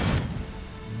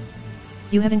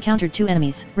 You have encountered 2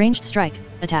 enemies. Ranged strike.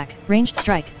 Attack. Ranged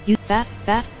strike. Use bat.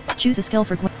 Bat. Choose a skill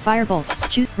for firebolt.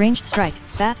 Choose ranged strike.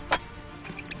 Bat.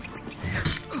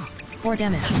 4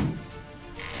 damage.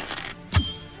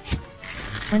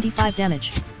 25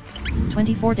 damage.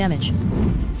 24 damage.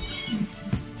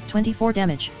 24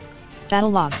 damage.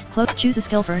 Battle log. Close. Choose a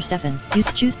skill for Stefan.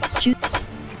 Choose.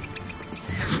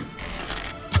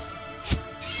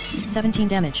 17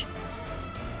 damage.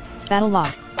 Battle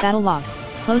log. Battle log.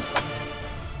 Close.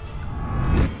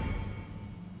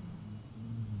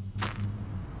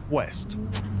 West.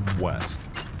 West.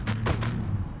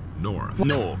 North.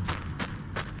 North.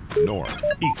 North.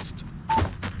 East.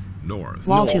 North.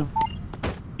 Wall North.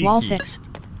 2. Wall East. 6.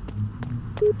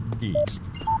 East.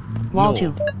 Wall North.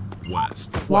 2.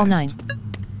 West. Wall West. 9.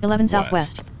 11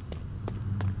 southwest.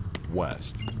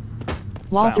 West.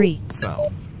 Wall South. 3.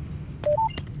 South.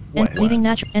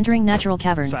 West. Entering natural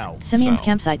caverns. South. Simeon's South.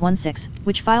 campsite 16.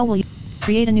 Which file will you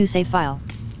create a new save file?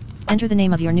 Enter the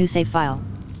name of your new save file.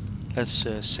 Let's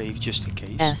save just in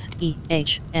case.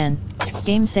 S-E-H-N.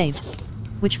 Game saved.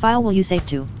 Which file will you save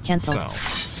to? Cancelled.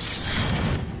 South.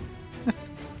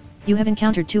 You have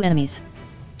encountered 2 enemies.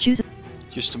 Choose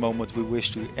Just a moment, we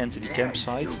wish to enter the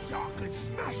campsite.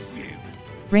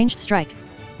 ranged strike.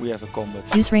 We have a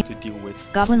combat Use range. to deal with.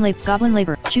 Goblin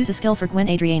labor. Choose a skill for Gwen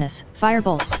Adrianus.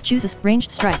 Firebolt. Choose a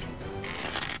ranged strike.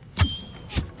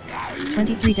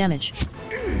 23 damage.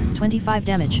 25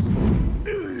 damage.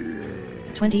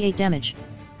 28 damage.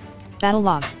 Battle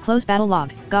log. Close battle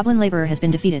log. Goblin laborer has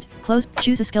been defeated. Close.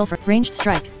 Choose a skill for ranged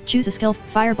strike. Choose a skill.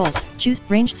 Firebolt. Choose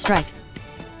ranged strike.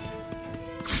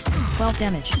 12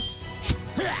 damage.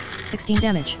 16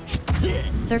 damage.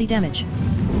 30 damage.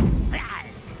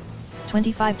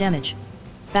 25 damage.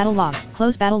 Battle log.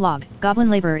 Close battle log. Goblin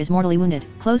laborer is mortally wounded.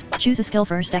 Close. Choose a skill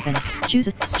for Stefan. Choose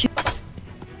a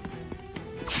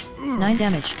 9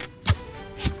 damage.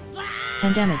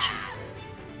 10 damage.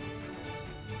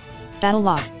 Battle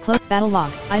log. Close battle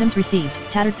log. Items received.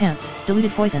 Tattered pants.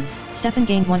 Diluted poison. Stefan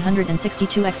gained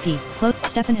 162 XP. Close.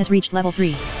 Stefan has reached level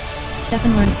 3.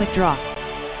 Stefan learned quick draw.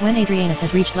 When Adrianus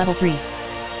has reached level 3.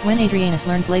 When Adrianus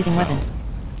learned blazing weapon.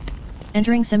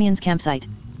 Entering Simeon's campsite.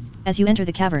 As you enter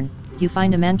the cavern, you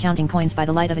find a man counting coins by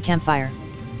the light of a campfire.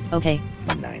 Okay.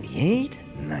 98,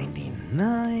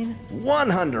 99,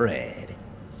 100.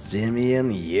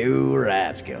 Simeon, you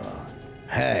rascal.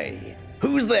 Hey,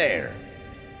 who's there?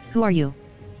 Who are you?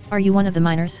 Are you one of the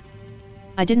miners?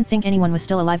 I didn't think anyone was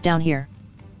still alive down here.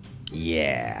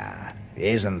 Yeah,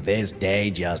 isn't this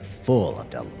day just full of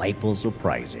delightful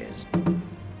surprises?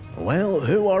 Well,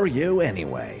 who are you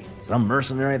anyway? Some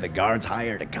mercenary the guards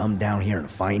hired to come down here and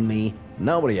find me?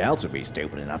 Nobody else would be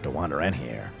stupid enough to wander in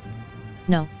here.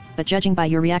 No, but judging by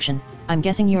your reaction, I'm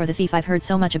guessing you're the thief I've heard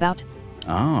so much about?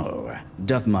 Oh,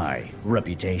 doth my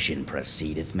reputation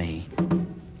precedeth me?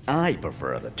 I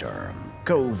prefer the term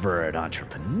covert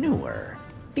entrepreneur.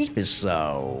 Thief is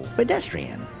so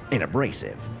pedestrian and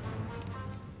abrasive.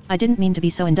 I didn't mean to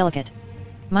be so indelicate.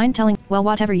 Mind telling, well,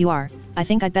 whatever you are, I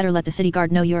think I'd better let the city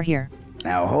guard know you're here.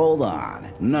 Now hold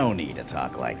on, no need to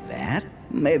talk like that.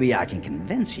 Maybe I can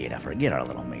convince you to forget our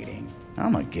little meeting.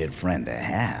 I'm a good friend to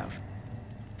have.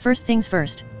 First things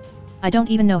first. I don't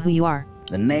even know who you are.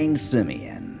 The name's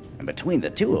Simeon, and between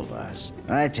the two of us,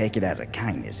 I'd take it as a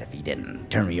kindness if he didn't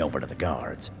turn me over to the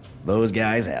guards. Those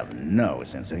guys have no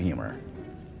sense of humor.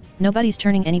 Nobody's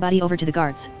turning anybody over to the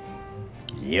guards.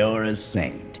 You're a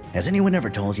saint. Has anyone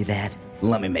ever told you that?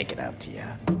 Let me make it up to you.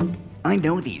 I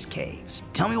know these caves.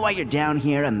 Tell me why you're down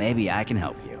here and maybe I can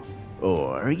help you.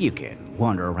 Or you can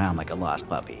wander around like a lost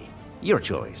puppy. Your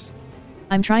choice.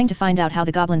 I'm trying to find out how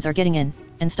the goblins are getting in,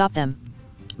 and stop them.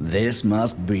 This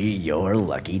must be your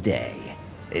lucky day.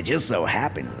 It just so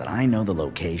happens that I know the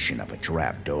location of a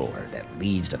trap door that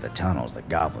leads to the tunnels the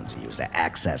goblins use to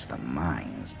access the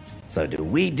mines. So do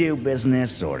we do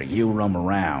business, or do you roam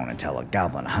around until a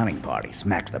goblin hunting party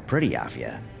smacks the pretty off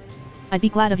you? I'd be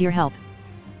glad of your help.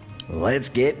 Let's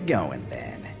get going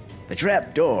then. The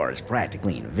trap door is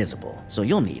practically invisible, so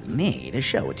you'll need me to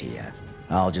show it to you.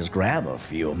 I'll just grab a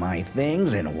few of my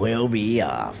things and we'll be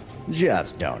off.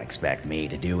 Just don't expect me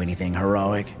to do anything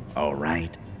heroic,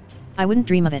 alright? I wouldn't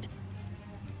dream of it.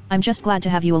 I'm just glad to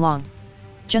have you along.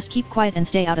 Just keep quiet and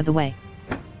stay out of the way.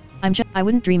 I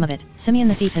wouldn't dream of it. Simeon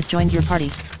the thief has joined your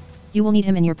party. You will need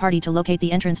him in your party to locate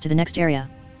the entrance to the next area.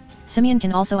 Simeon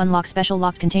can also unlock special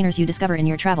locked containers you discover in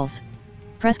your travels.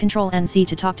 Press Ctrl and C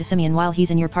to talk to Simeon while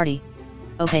he's in your party.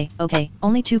 Okay.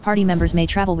 Only 2 party members may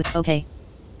travel with. Okay.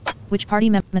 Which party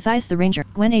Matthias the Ranger,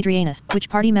 Gwen Adrianus. Which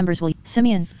party members will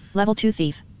Simeon, level 2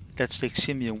 thief. Let's take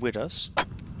Simeon with us.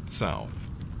 South.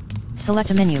 Select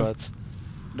a menu. But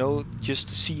no, just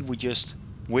the scene we just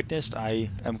witnessed, I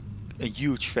am a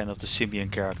huge fan of the Simeon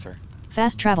character.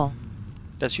 Fast travel.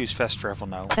 Let's use fast travel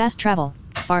now. Fast travel.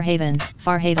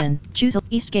 Farhaven. Choose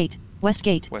East Gate, West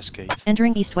Gate. West Gate.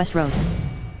 Entering East-West Road.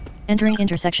 Entering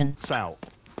intersection. South.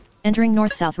 Entering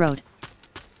North-South Road.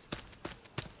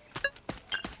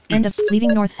 End of leaving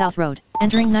North-South Road.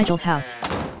 Entering Nigel's house.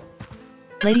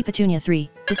 Lady Petunia 3.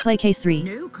 Display case 3.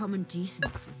 No common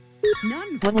decency.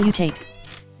 None. What will you take?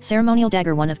 Ceremonial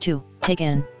dagger 1 of 2. Take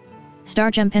in.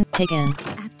 Star gem pen. Take in.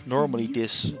 Normally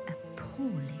this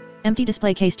empty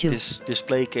display case 2. This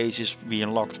display case is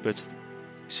being locked, but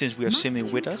since we have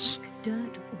Simeon with us,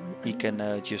 he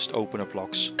can just open up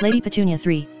locks. Lady Petunia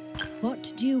 3.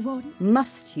 What do you want?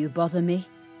 Must you bother me?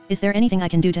 Is there anything I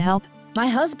can do to help? My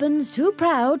husband's too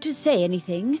proud to say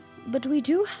anything, but we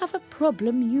do have a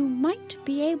problem you might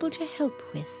be able to help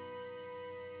with.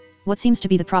 What seems to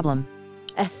be the problem?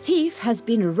 A thief has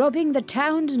been robbing the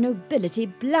town's nobility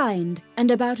blind,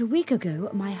 and about a week ago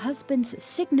my husband's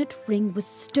signet ring was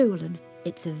stolen.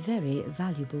 It's a very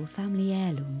valuable family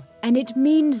heirloom, and it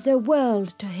means the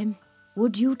world to him.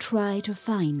 Would you try to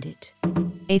find it?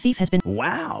 A thief has been...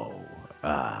 Wow.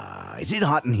 Is it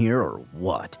hot in here or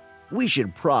what? We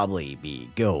should probably be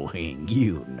going,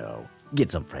 you know. Get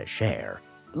some fresh air.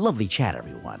 Lovely chat,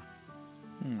 everyone.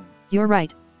 You're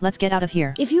right. Let's get out of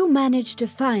here. If you manage to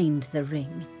find the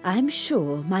ring, I'm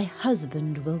sure my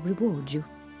husband will reward you.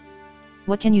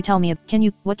 What can you tell me?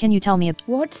 What can you tell me?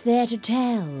 What's there to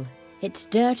tell? It's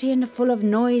dirty and full of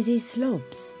noisy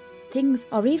slobs. Things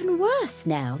are even worse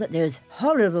now that those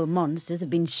horrible monsters have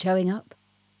been showing up.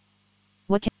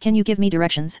 What can you give me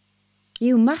directions?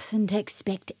 You mustn't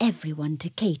expect everyone to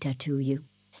cater to you.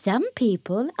 Some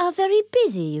people are very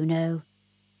busy, you know.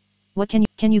 What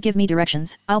can you give me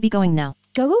directions? I'll be going now.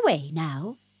 Go away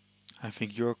now. I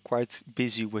think you're quite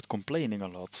busy with complaining a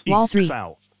lot. Wall 3.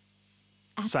 South.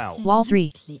 South. Wall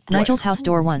 3. Nigel's house,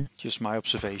 door 1. Just my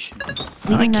observation.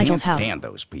 Leaving Nigel's I house. can't stand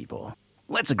those people.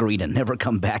 Let's agree to never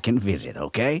come back and visit,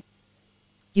 okay?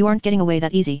 You aren't getting away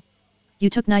that easy. You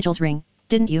took Nigel's ring,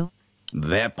 didn't you?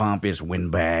 That pompous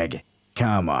windbag.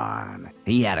 Come on.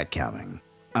 He had it coming.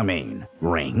 I mean,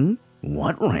 ring?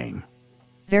 What ring?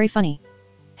 Very funny.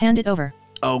 Hand it over.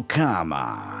 Oh, come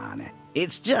on.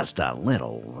 It's just a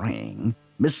little ring.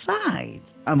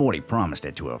 Besides, I've already promised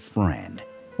it to a friend.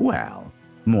 Well,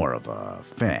 more of a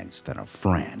fence than a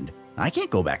friend. I can't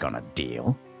go back on a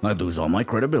deal. I'd lose all my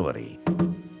credibility.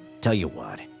 Tell you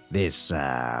what, this,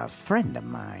 friend of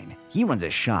mine, he runs a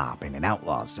shop in an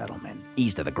outlaw settlement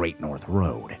east of the Great North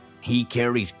Road. He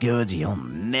carries goods you'll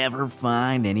never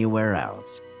find anywhere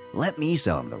else. Let me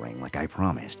sell him the ring like I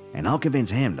promised, and I'll convince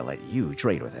him to let you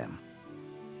trade with him.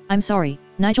 I'm sorry,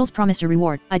 Nigel's promised a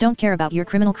reward. I don't care about your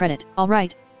criminal credit,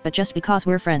 alright, but just because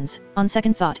we're friends, on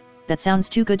second thought, that sounds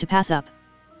too good to pass up.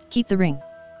 Keep the ring.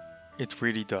 It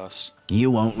really does.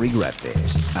 You won't regret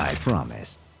this, I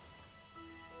promise.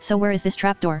 So where is this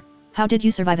trapdoor? How did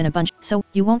you survive in a bunch? So,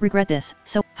 you won't regret this.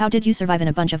 So, how did you survive in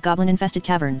a bunch of goblin-infested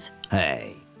caverns?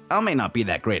 Hey, I may not be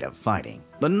that great at fighting,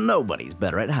 but nobody's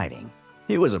better at hiding.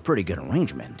 It was a pretty good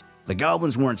arrangement. The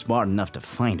goblins weren't smart enough to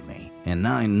find me, and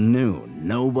I knew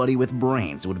nobody with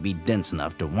brains would be dense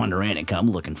enough to wander in and come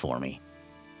looking for me.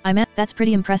 That's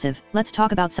pretty impressive. Let's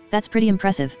talk about that's pretty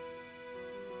impressive.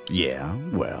 Yeah,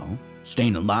 well,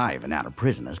 staying alive and out of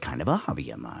prison is kind of a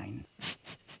hobby of mine.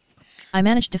 I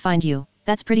managed to find you.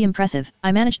 That's pretty impressive.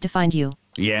 I managed to find you.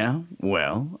 Yeah,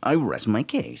 well, I rest my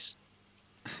case.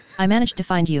 I managed to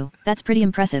find you. That's pretty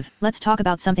impressive. Let's talk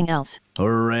about something else.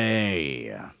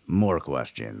 Hooray! More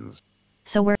questions.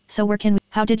 So where can we...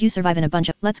 How did you survive in a bunch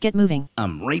of... Let's get moving.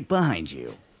 I'm right behind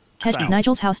you. Head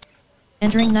Nigel's house.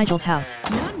 Entering Nigel's house.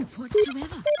 None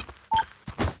whatsoever.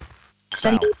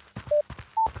 Study.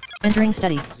 Entering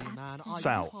study.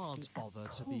 South.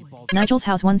 Nigel's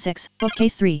house 1-6.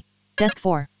 Bookcase 3. Desk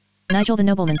 4. Nigel the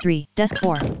nobleman 3. Desk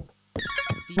 4.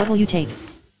 What will you take?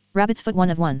 Rabbit's foot 1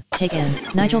 of 1. Take in.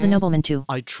 Nigel the nobleman 2.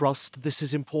 I trust this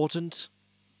is important.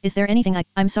 Is there anything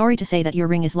I'm sorry to say that your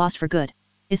ring is lost for good.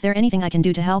 Is there anything I can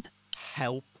do to help?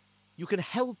 Help? You can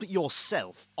help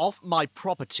yourself. Off my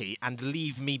property and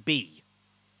leave me be.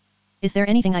 Is there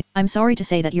anything I'm sorry to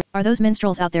say that are those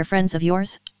minstrels out there friends of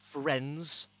yours?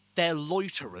 Friends? They're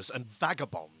loiterers and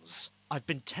vagabonds. I've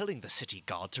been telling the city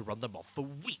guard to run them off for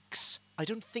weeks. I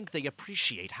don't think they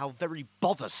appreciate how very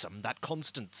bothersome that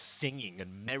constant singing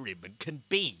and merriment can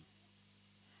be.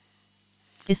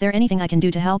 Is there anything I can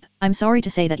do to help? I'm sorry to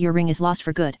say that your ring is lost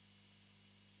for good.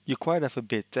 You quite have a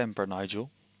bit temper, Nigel.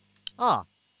 Ah,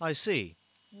 I see.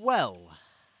 Well,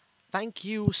 thank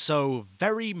you so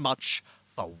very much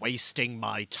for wasting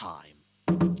my time.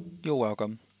 You're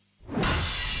welcome.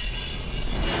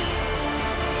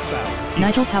 South.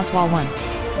 Nigel's house wall 1.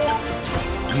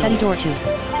 Study door 2.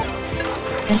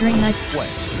 Entering West.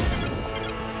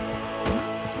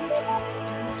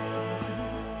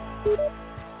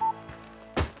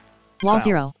 Wall South.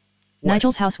 0.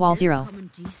 Nigel's house wall 0.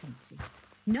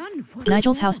 None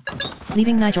Nigel's house.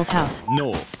 Leaving Nigel's house.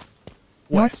 North.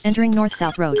 North. West. Entering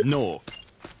north-south road. North.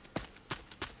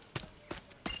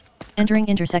 Entering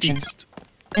intersection. East.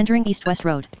 Entering east-west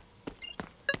road.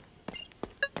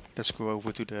 Let's go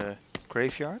over to the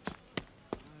graveyard.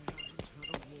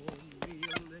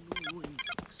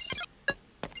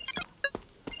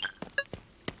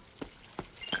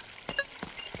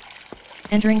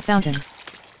 Entering fountain.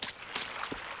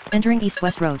 Entering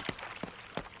east-west road.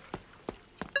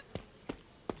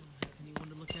 Anyone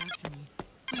to look after me?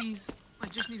 Please, I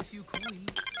just need a few coins.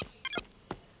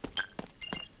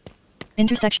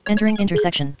 Intersection. Entering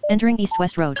intersection. Entering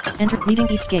east-west road. Leaving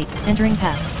east gate. Entering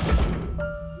path.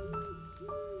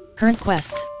 Current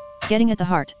quests. Getting at the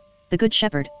heart. The Good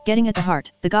Shepherd. Getting at the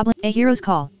heart. The Goblin. A hero's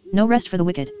call. No rest for the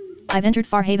wicked. I've entered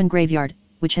Farhaven Graveyard,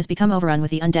 which has become overrun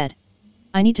with the undead.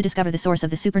 I need to discover the source of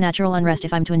the supernatural unrest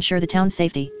if I'm to ensure the town's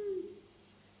safety.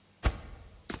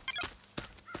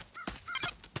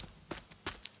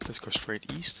 Let's go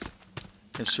straight east,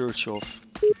 in search of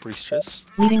the priestess.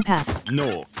 Leaving path.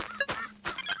 North.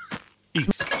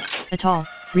 East. A tall,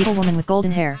 regal woman with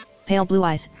golden hair, pale blue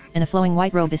eyes, and a flowing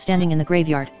white robe is standing in the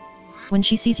graveyard. When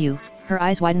she sees you, her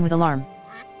eyes widen with alarm.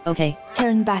 Okay.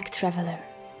 Turn back, traveler.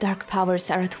 Dark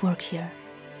powers are at work here.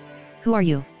 Who are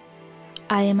you?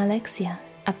 I am Alexia,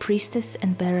 a priestess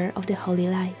and bearer of the holy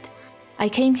light. I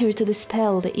came here to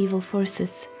dispel the evil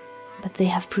forces, but they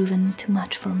have proven too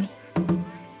much for me.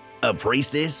 A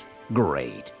priestess?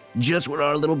 Great. Just what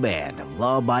our little band of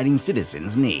law-abiding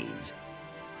citizens needs.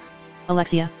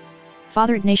 Alexia.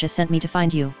 Father Ignatius sent me to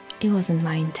find you. It wasn't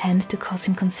my intent to cause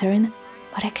him concern,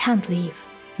 but I can't leave.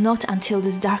 Not until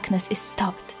this darkness is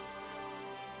stopped.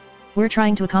 We're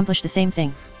trying to accomplish the same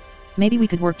thing. Maybe we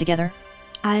could work together?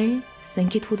 I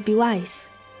think it would be wise.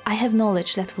 I have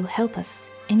knowledge that will help us,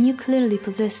 and you clearly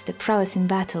possess the prowess in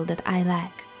battle that I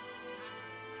lack.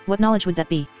 What knowledge would that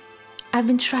be? I've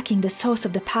been tracking the source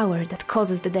of the power that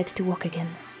causes the dead to walk again.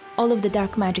 All of the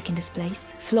dark magic in this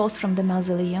place flows from the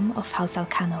mausoleum of House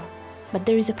Alcanor. But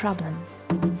there is a problem.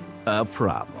 A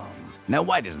problem? Now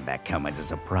why doesn't that come as a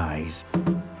surprise?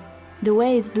 The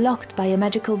way is blocked by a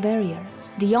magical barrier.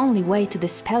 The only way to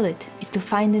dispel it is to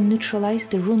find and neutralize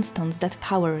the runestones that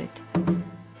power it.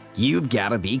 You've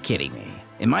gotta be kidding me.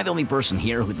 Am I the only person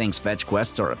here who thinks fetch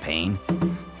quests are a pain?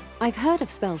 I've heard of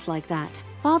spells like that.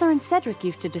 Father and Cedric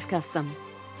used to discuss them.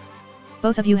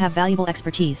 Both of you have valuable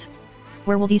expertise.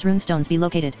 Where will these runestones be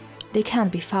located? They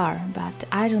can't be far, but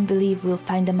I don't believe we'll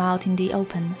find them out in the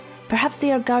open. Perhaps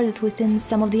they are guarded within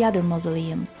some of the other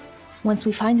mausoleums. Once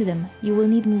we find them, you will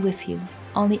need me with you.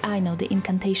 Only I know the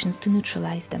incantations to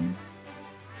neutralize them.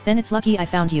 Then it's lucky I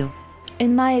found you.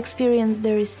 In my experience,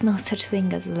 there is no such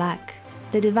thing as luck.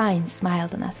 The Divine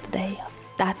smiled on us today.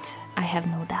 Of that, I have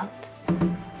no doubt.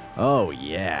 Oh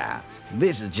yeah,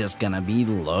 this is just gonna be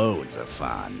loads of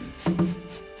fun.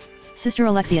 Sister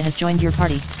Alexia has joined your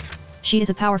party. She is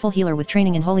a powerful healer with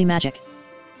training in holy magic.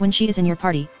 When she is in your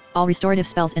party, all restorative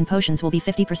spells and potions will be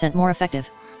 50% more effective.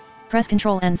 Press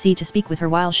Ctrl and C to speak with her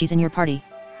while she's in your party.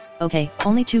 Okay,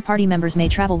 only 2 party members may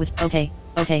travel with. Okay.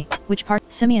 Which part?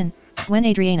 Simeon. When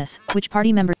Adrianus. Which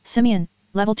party member? Simeon.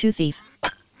 Level 2 thief.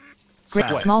 Great.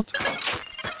 South. Small.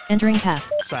 Entering path.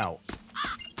 South.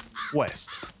 West.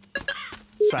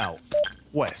 South.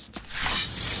 West.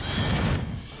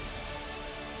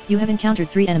 You have encountered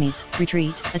 3 enemies.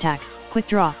 Retreat. Attack. Quick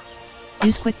draw.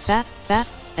 Use quick bat.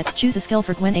 Choose a skill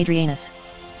for Gwen Adrianus.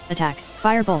 Attack.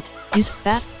 Fire bolt. Use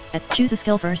bat. Choose a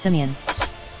skill for Simeon.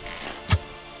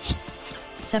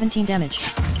 17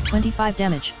 damage. 25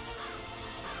 damage.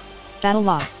 Battle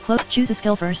log. Close. Choose a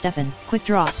skill for Stefan. Quick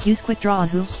draw. Use quick draw on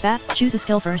who? Bat. Choose a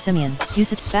skill for Simeon.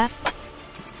 Use it. Bat.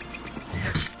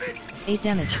 8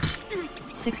 damage.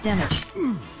 6 damage.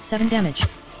 7 damage.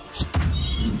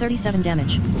 37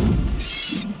 damage.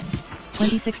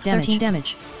 26 damage. 13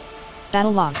 damage.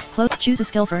 Battle log. Close. Choose a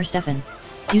skill for Stefan.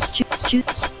 Use. Choose.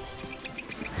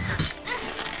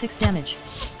 6 damage.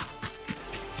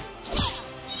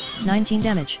 19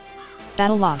 damage.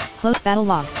 Battle log. Close. Battle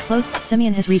log. Close.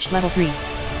 Simeon has reached level 3.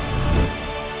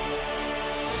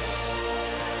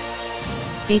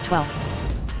 Gate 12.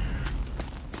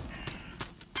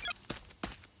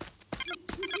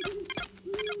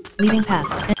 Leaving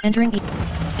path. Entering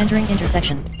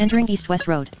intersection. Entering east-west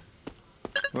road.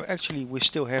 Well, actually, we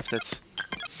still have that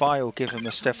vial given by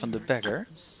Stefan the Beggar.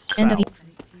 End of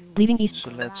leaving east.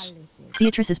 So let's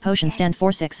Beatrice's potion stand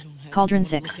 4-6. Cauldron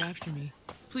 6.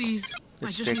 Please.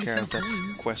 let's take care of that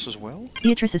quest as well.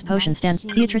 Beatrice's potion stand.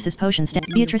 Beatrice's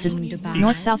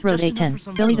north-south road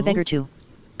 810. Billy the Beggar 2.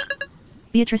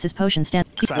 Beatrice's potion stand.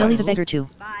 Billy the Beggar 2.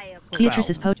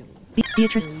 Beatrice's potion.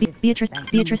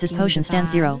 Beatrice's potion stand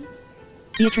 0.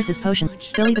 Beatrice's potion.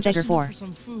 Billy the Beggar 4.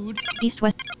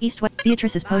 East-west.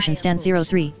 Beatrice's potion stand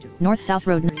 03. North-south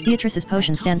road. Beatrice's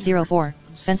potion stand 04.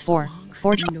 Fence 4.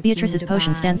 Forge. Beatrice's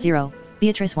potion stand 0.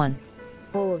 Beatrice 1.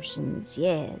 Potions,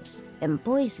 yes, and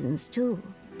poisons too.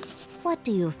 What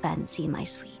do you fancy, my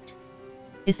sweet?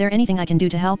 Is there anything I can do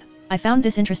to help? I found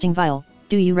this interesting vial.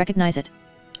 Do you recognize it?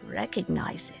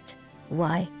 Recognize it?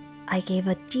 Why, I gave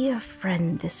a dear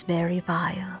friend this very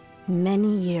vial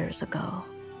many years ago.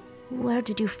 Where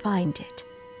did you find it?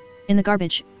 In the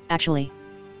garbage, actually.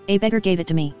 A beggar gave it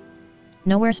to me.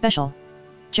 Nowhere special.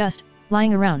 Just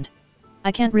Lying around.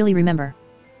 I can't really remember.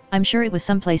 I'm sure it was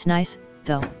someplace nice,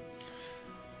 though.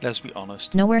 Let's be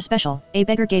honest. Nowhere special. A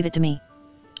beggar gave it to me.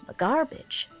 The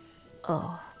garbage?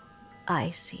 Oh, I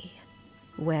see.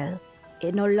 Well,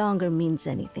 it no longer means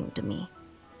anything to me.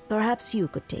 Perhaps you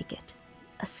could take it.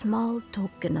 A small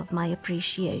token of my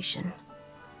appreciation.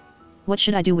 What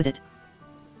should I do with it?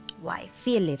 Why,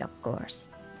 fill it, of course.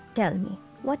 Tell me,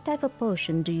 what type of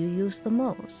potion do you use the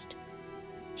most?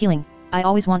 Healing. I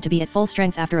always want to be at full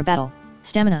strength after a battle.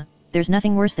 Stamina. There's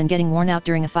nothing worse than getting worn out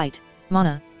during a fight.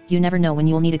 Mana. You never know when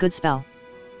you'll need a good spell.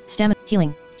 Stamina.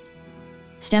 Healing.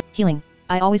 Healing.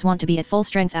 I always want to be at full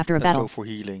strength after a battle. Let's go for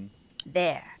healing.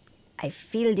 There. I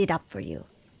filled it up for you.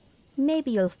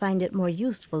 Maybe you'll find it more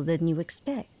useful than you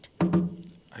expect.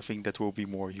 I think that will be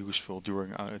more useful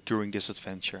during this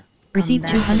adventure. Receive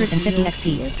 250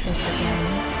 XP.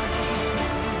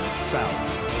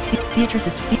 South.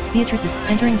 Beatrice's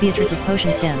entering Beatrice's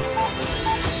potion stand.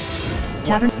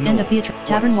 Tavern. West, End of Beatrice.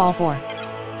 Tavern wall 4.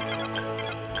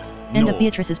 End of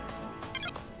Beatrice's.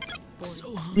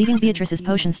 Leaving Beatrice's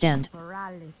potion stand.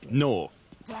 North.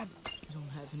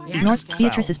 North.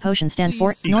 Beatrice's potion stand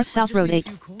 4. North South Road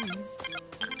 8.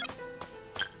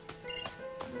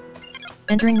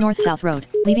 Entering North South Road.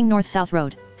 Leaving North South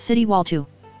Road. City Wall 2.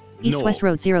 East West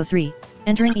Road 03.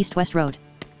 Entering East West Road.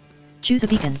 Choose a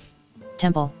beacon.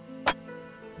 Temple.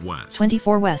 West.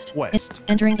 24 West. West.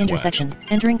 Entering intersection.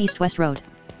 West. Entering East West Road.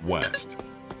 West.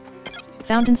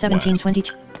 Fountain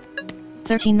 1722.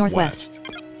 13 Northwest.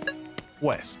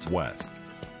 West. West.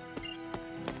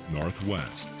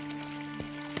 Northwest.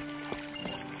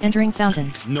 Entering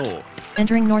Fountain. North.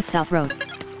 Entering North South Road.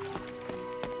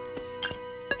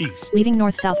 East. Leaving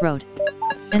North South Road.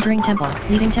 Entering Temple.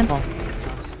 Leaving Temple.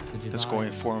 Let's go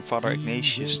inform Father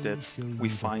Ignatius that we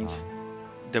found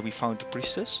the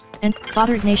priestess. And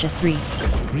Father Ignatius 3.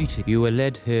 Greeting. You were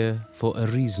led here for a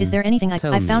reason. Is there anything I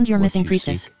found your missing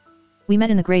priestess? Seek. We met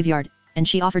in the graveyard, and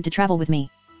she offered to travel with me.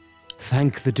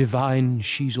 Thank the divine,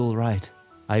 she's all right.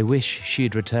 I wish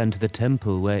she'd return to the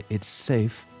temple where it's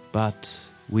safe, but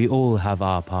we all have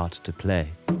our part to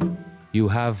play. You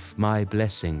have my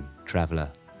blessing, traveler.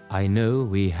 I know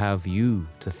we have you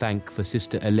to thank for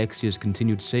Sister Alexia's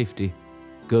continued safety.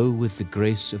 Go with the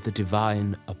grace of the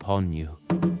divine upon you.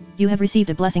 You have received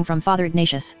a blessing from Father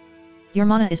Ignatius. Your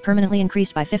mana is permanently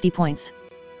increased by 50 points.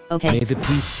 Okay. May the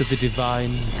peace of the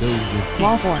divine go with you.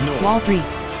 Wall 4, North. Wall 3.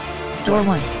 Door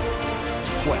 1.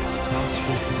 West.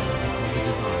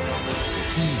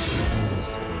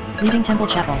 Leaving Temple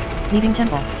Chapel. Leaving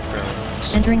Temple.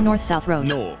 Entering North South Road.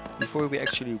 North. Before we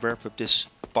actually wrap up this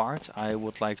part, I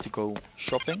would like to go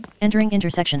shopping. Entering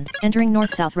intersection. Entering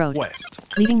North South Road. West.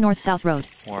 Leaving North South Road.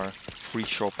 Or free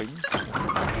shopping.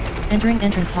 Entering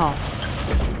entrance hall.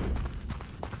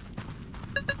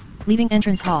 Leaving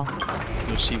entrance hall.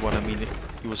 You'll see what I mean.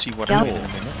 You will see what I mean in a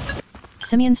minute.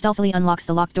 Simeon stealthily unlocks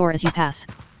the locked door as you pass.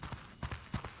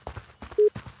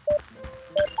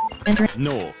 Entering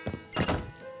North.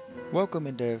 Welcome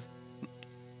in the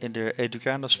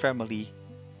Adriano's family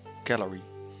gallery,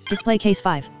 display case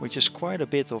 5. which is quite a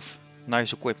bit of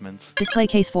nice equipment. Display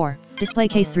case 4. Display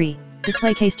case 3.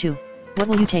 Display case 2. What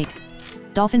will you take?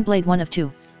 Dolphin blade 1 of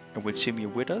 2. And with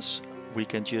Simeon with us, we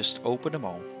can just open them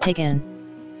all. Take in.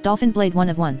 Dolphin blade 1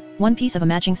 of 1. One piece of a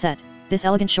matching set. This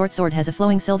elegant short sword has a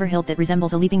flowing silver hilt that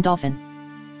resembles a leaping dolphin.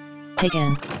 Take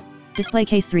in. Display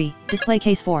case 3. Display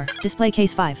case 4. Display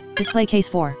case 5. Display case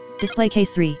 4. Display case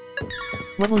 3.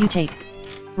 What will you take?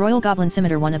 Royal Goblin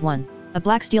Scimitar 1 of 1. A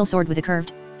black steel sword with a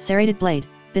curved, serrated blade.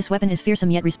 This weapon is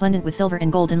fearsome yet resplendent with silver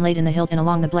and gold inlaid in the hilt and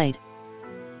along the blade.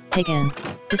 Take in.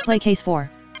 Display case 4.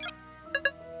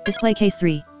 Display case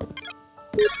 3.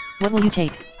 What will you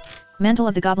take? Mantle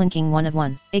of the Goblin King 1 of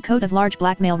 1. A coat of large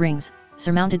black mail rings,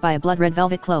 surmounted by a blood red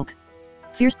velvet cloak.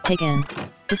 Fierce. Take in.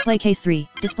 Display case 3.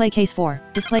 Display case 4.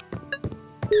 Display.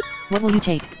 What will you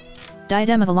take?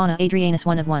 Diadem of Alana Adrianus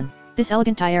 1 of 1. This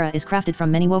elegant tiara is crafted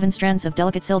from many woven strands of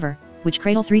delicate silver, which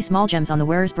cradle 3 small gems on the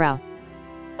wearer's brow.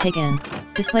 Take in.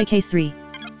 Display case 3.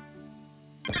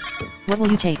 What will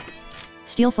you take?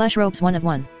 Steel flesh robes 1 of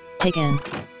 1. Take in.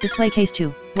 Display case 2.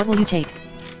 What will you take?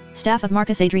 Staff of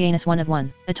Marcus Adrianus 1 of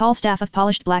 1. A tall staff of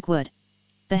polished black wood.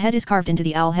 The head is carved into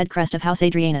the owl head crest of House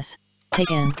Adrianus.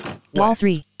 Take in. Wall West,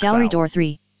 3. Gallery south. door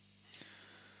 3.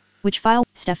 Which file?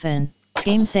 Stefan.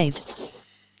 Game saved.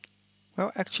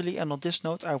 Well, actually, and on this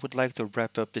note, I would like to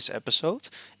wrap up this episode.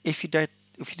 If you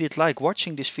did like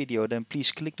watching this video, then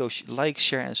please click those like,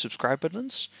 share and subscribe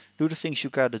buttons. Do the things you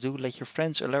gotta do. Let your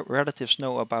friends or relatives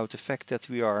know about the fact that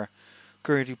we are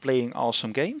currently playing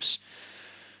awesome games.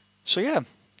 So yeah,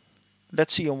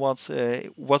 let's see on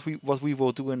what we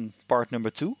will do in part number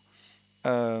 2.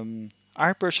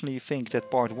 I personally think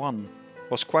that part 1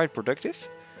 was quite productive.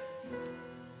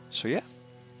 So yeah,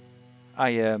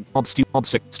 I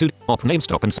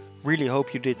really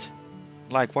hope you did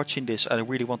like watching this. I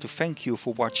really want to thank you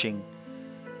for watching.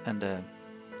 And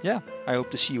yeah, I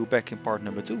hope to see you back in part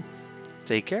number 2.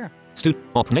 Take care.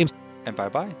 And bye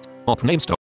bye.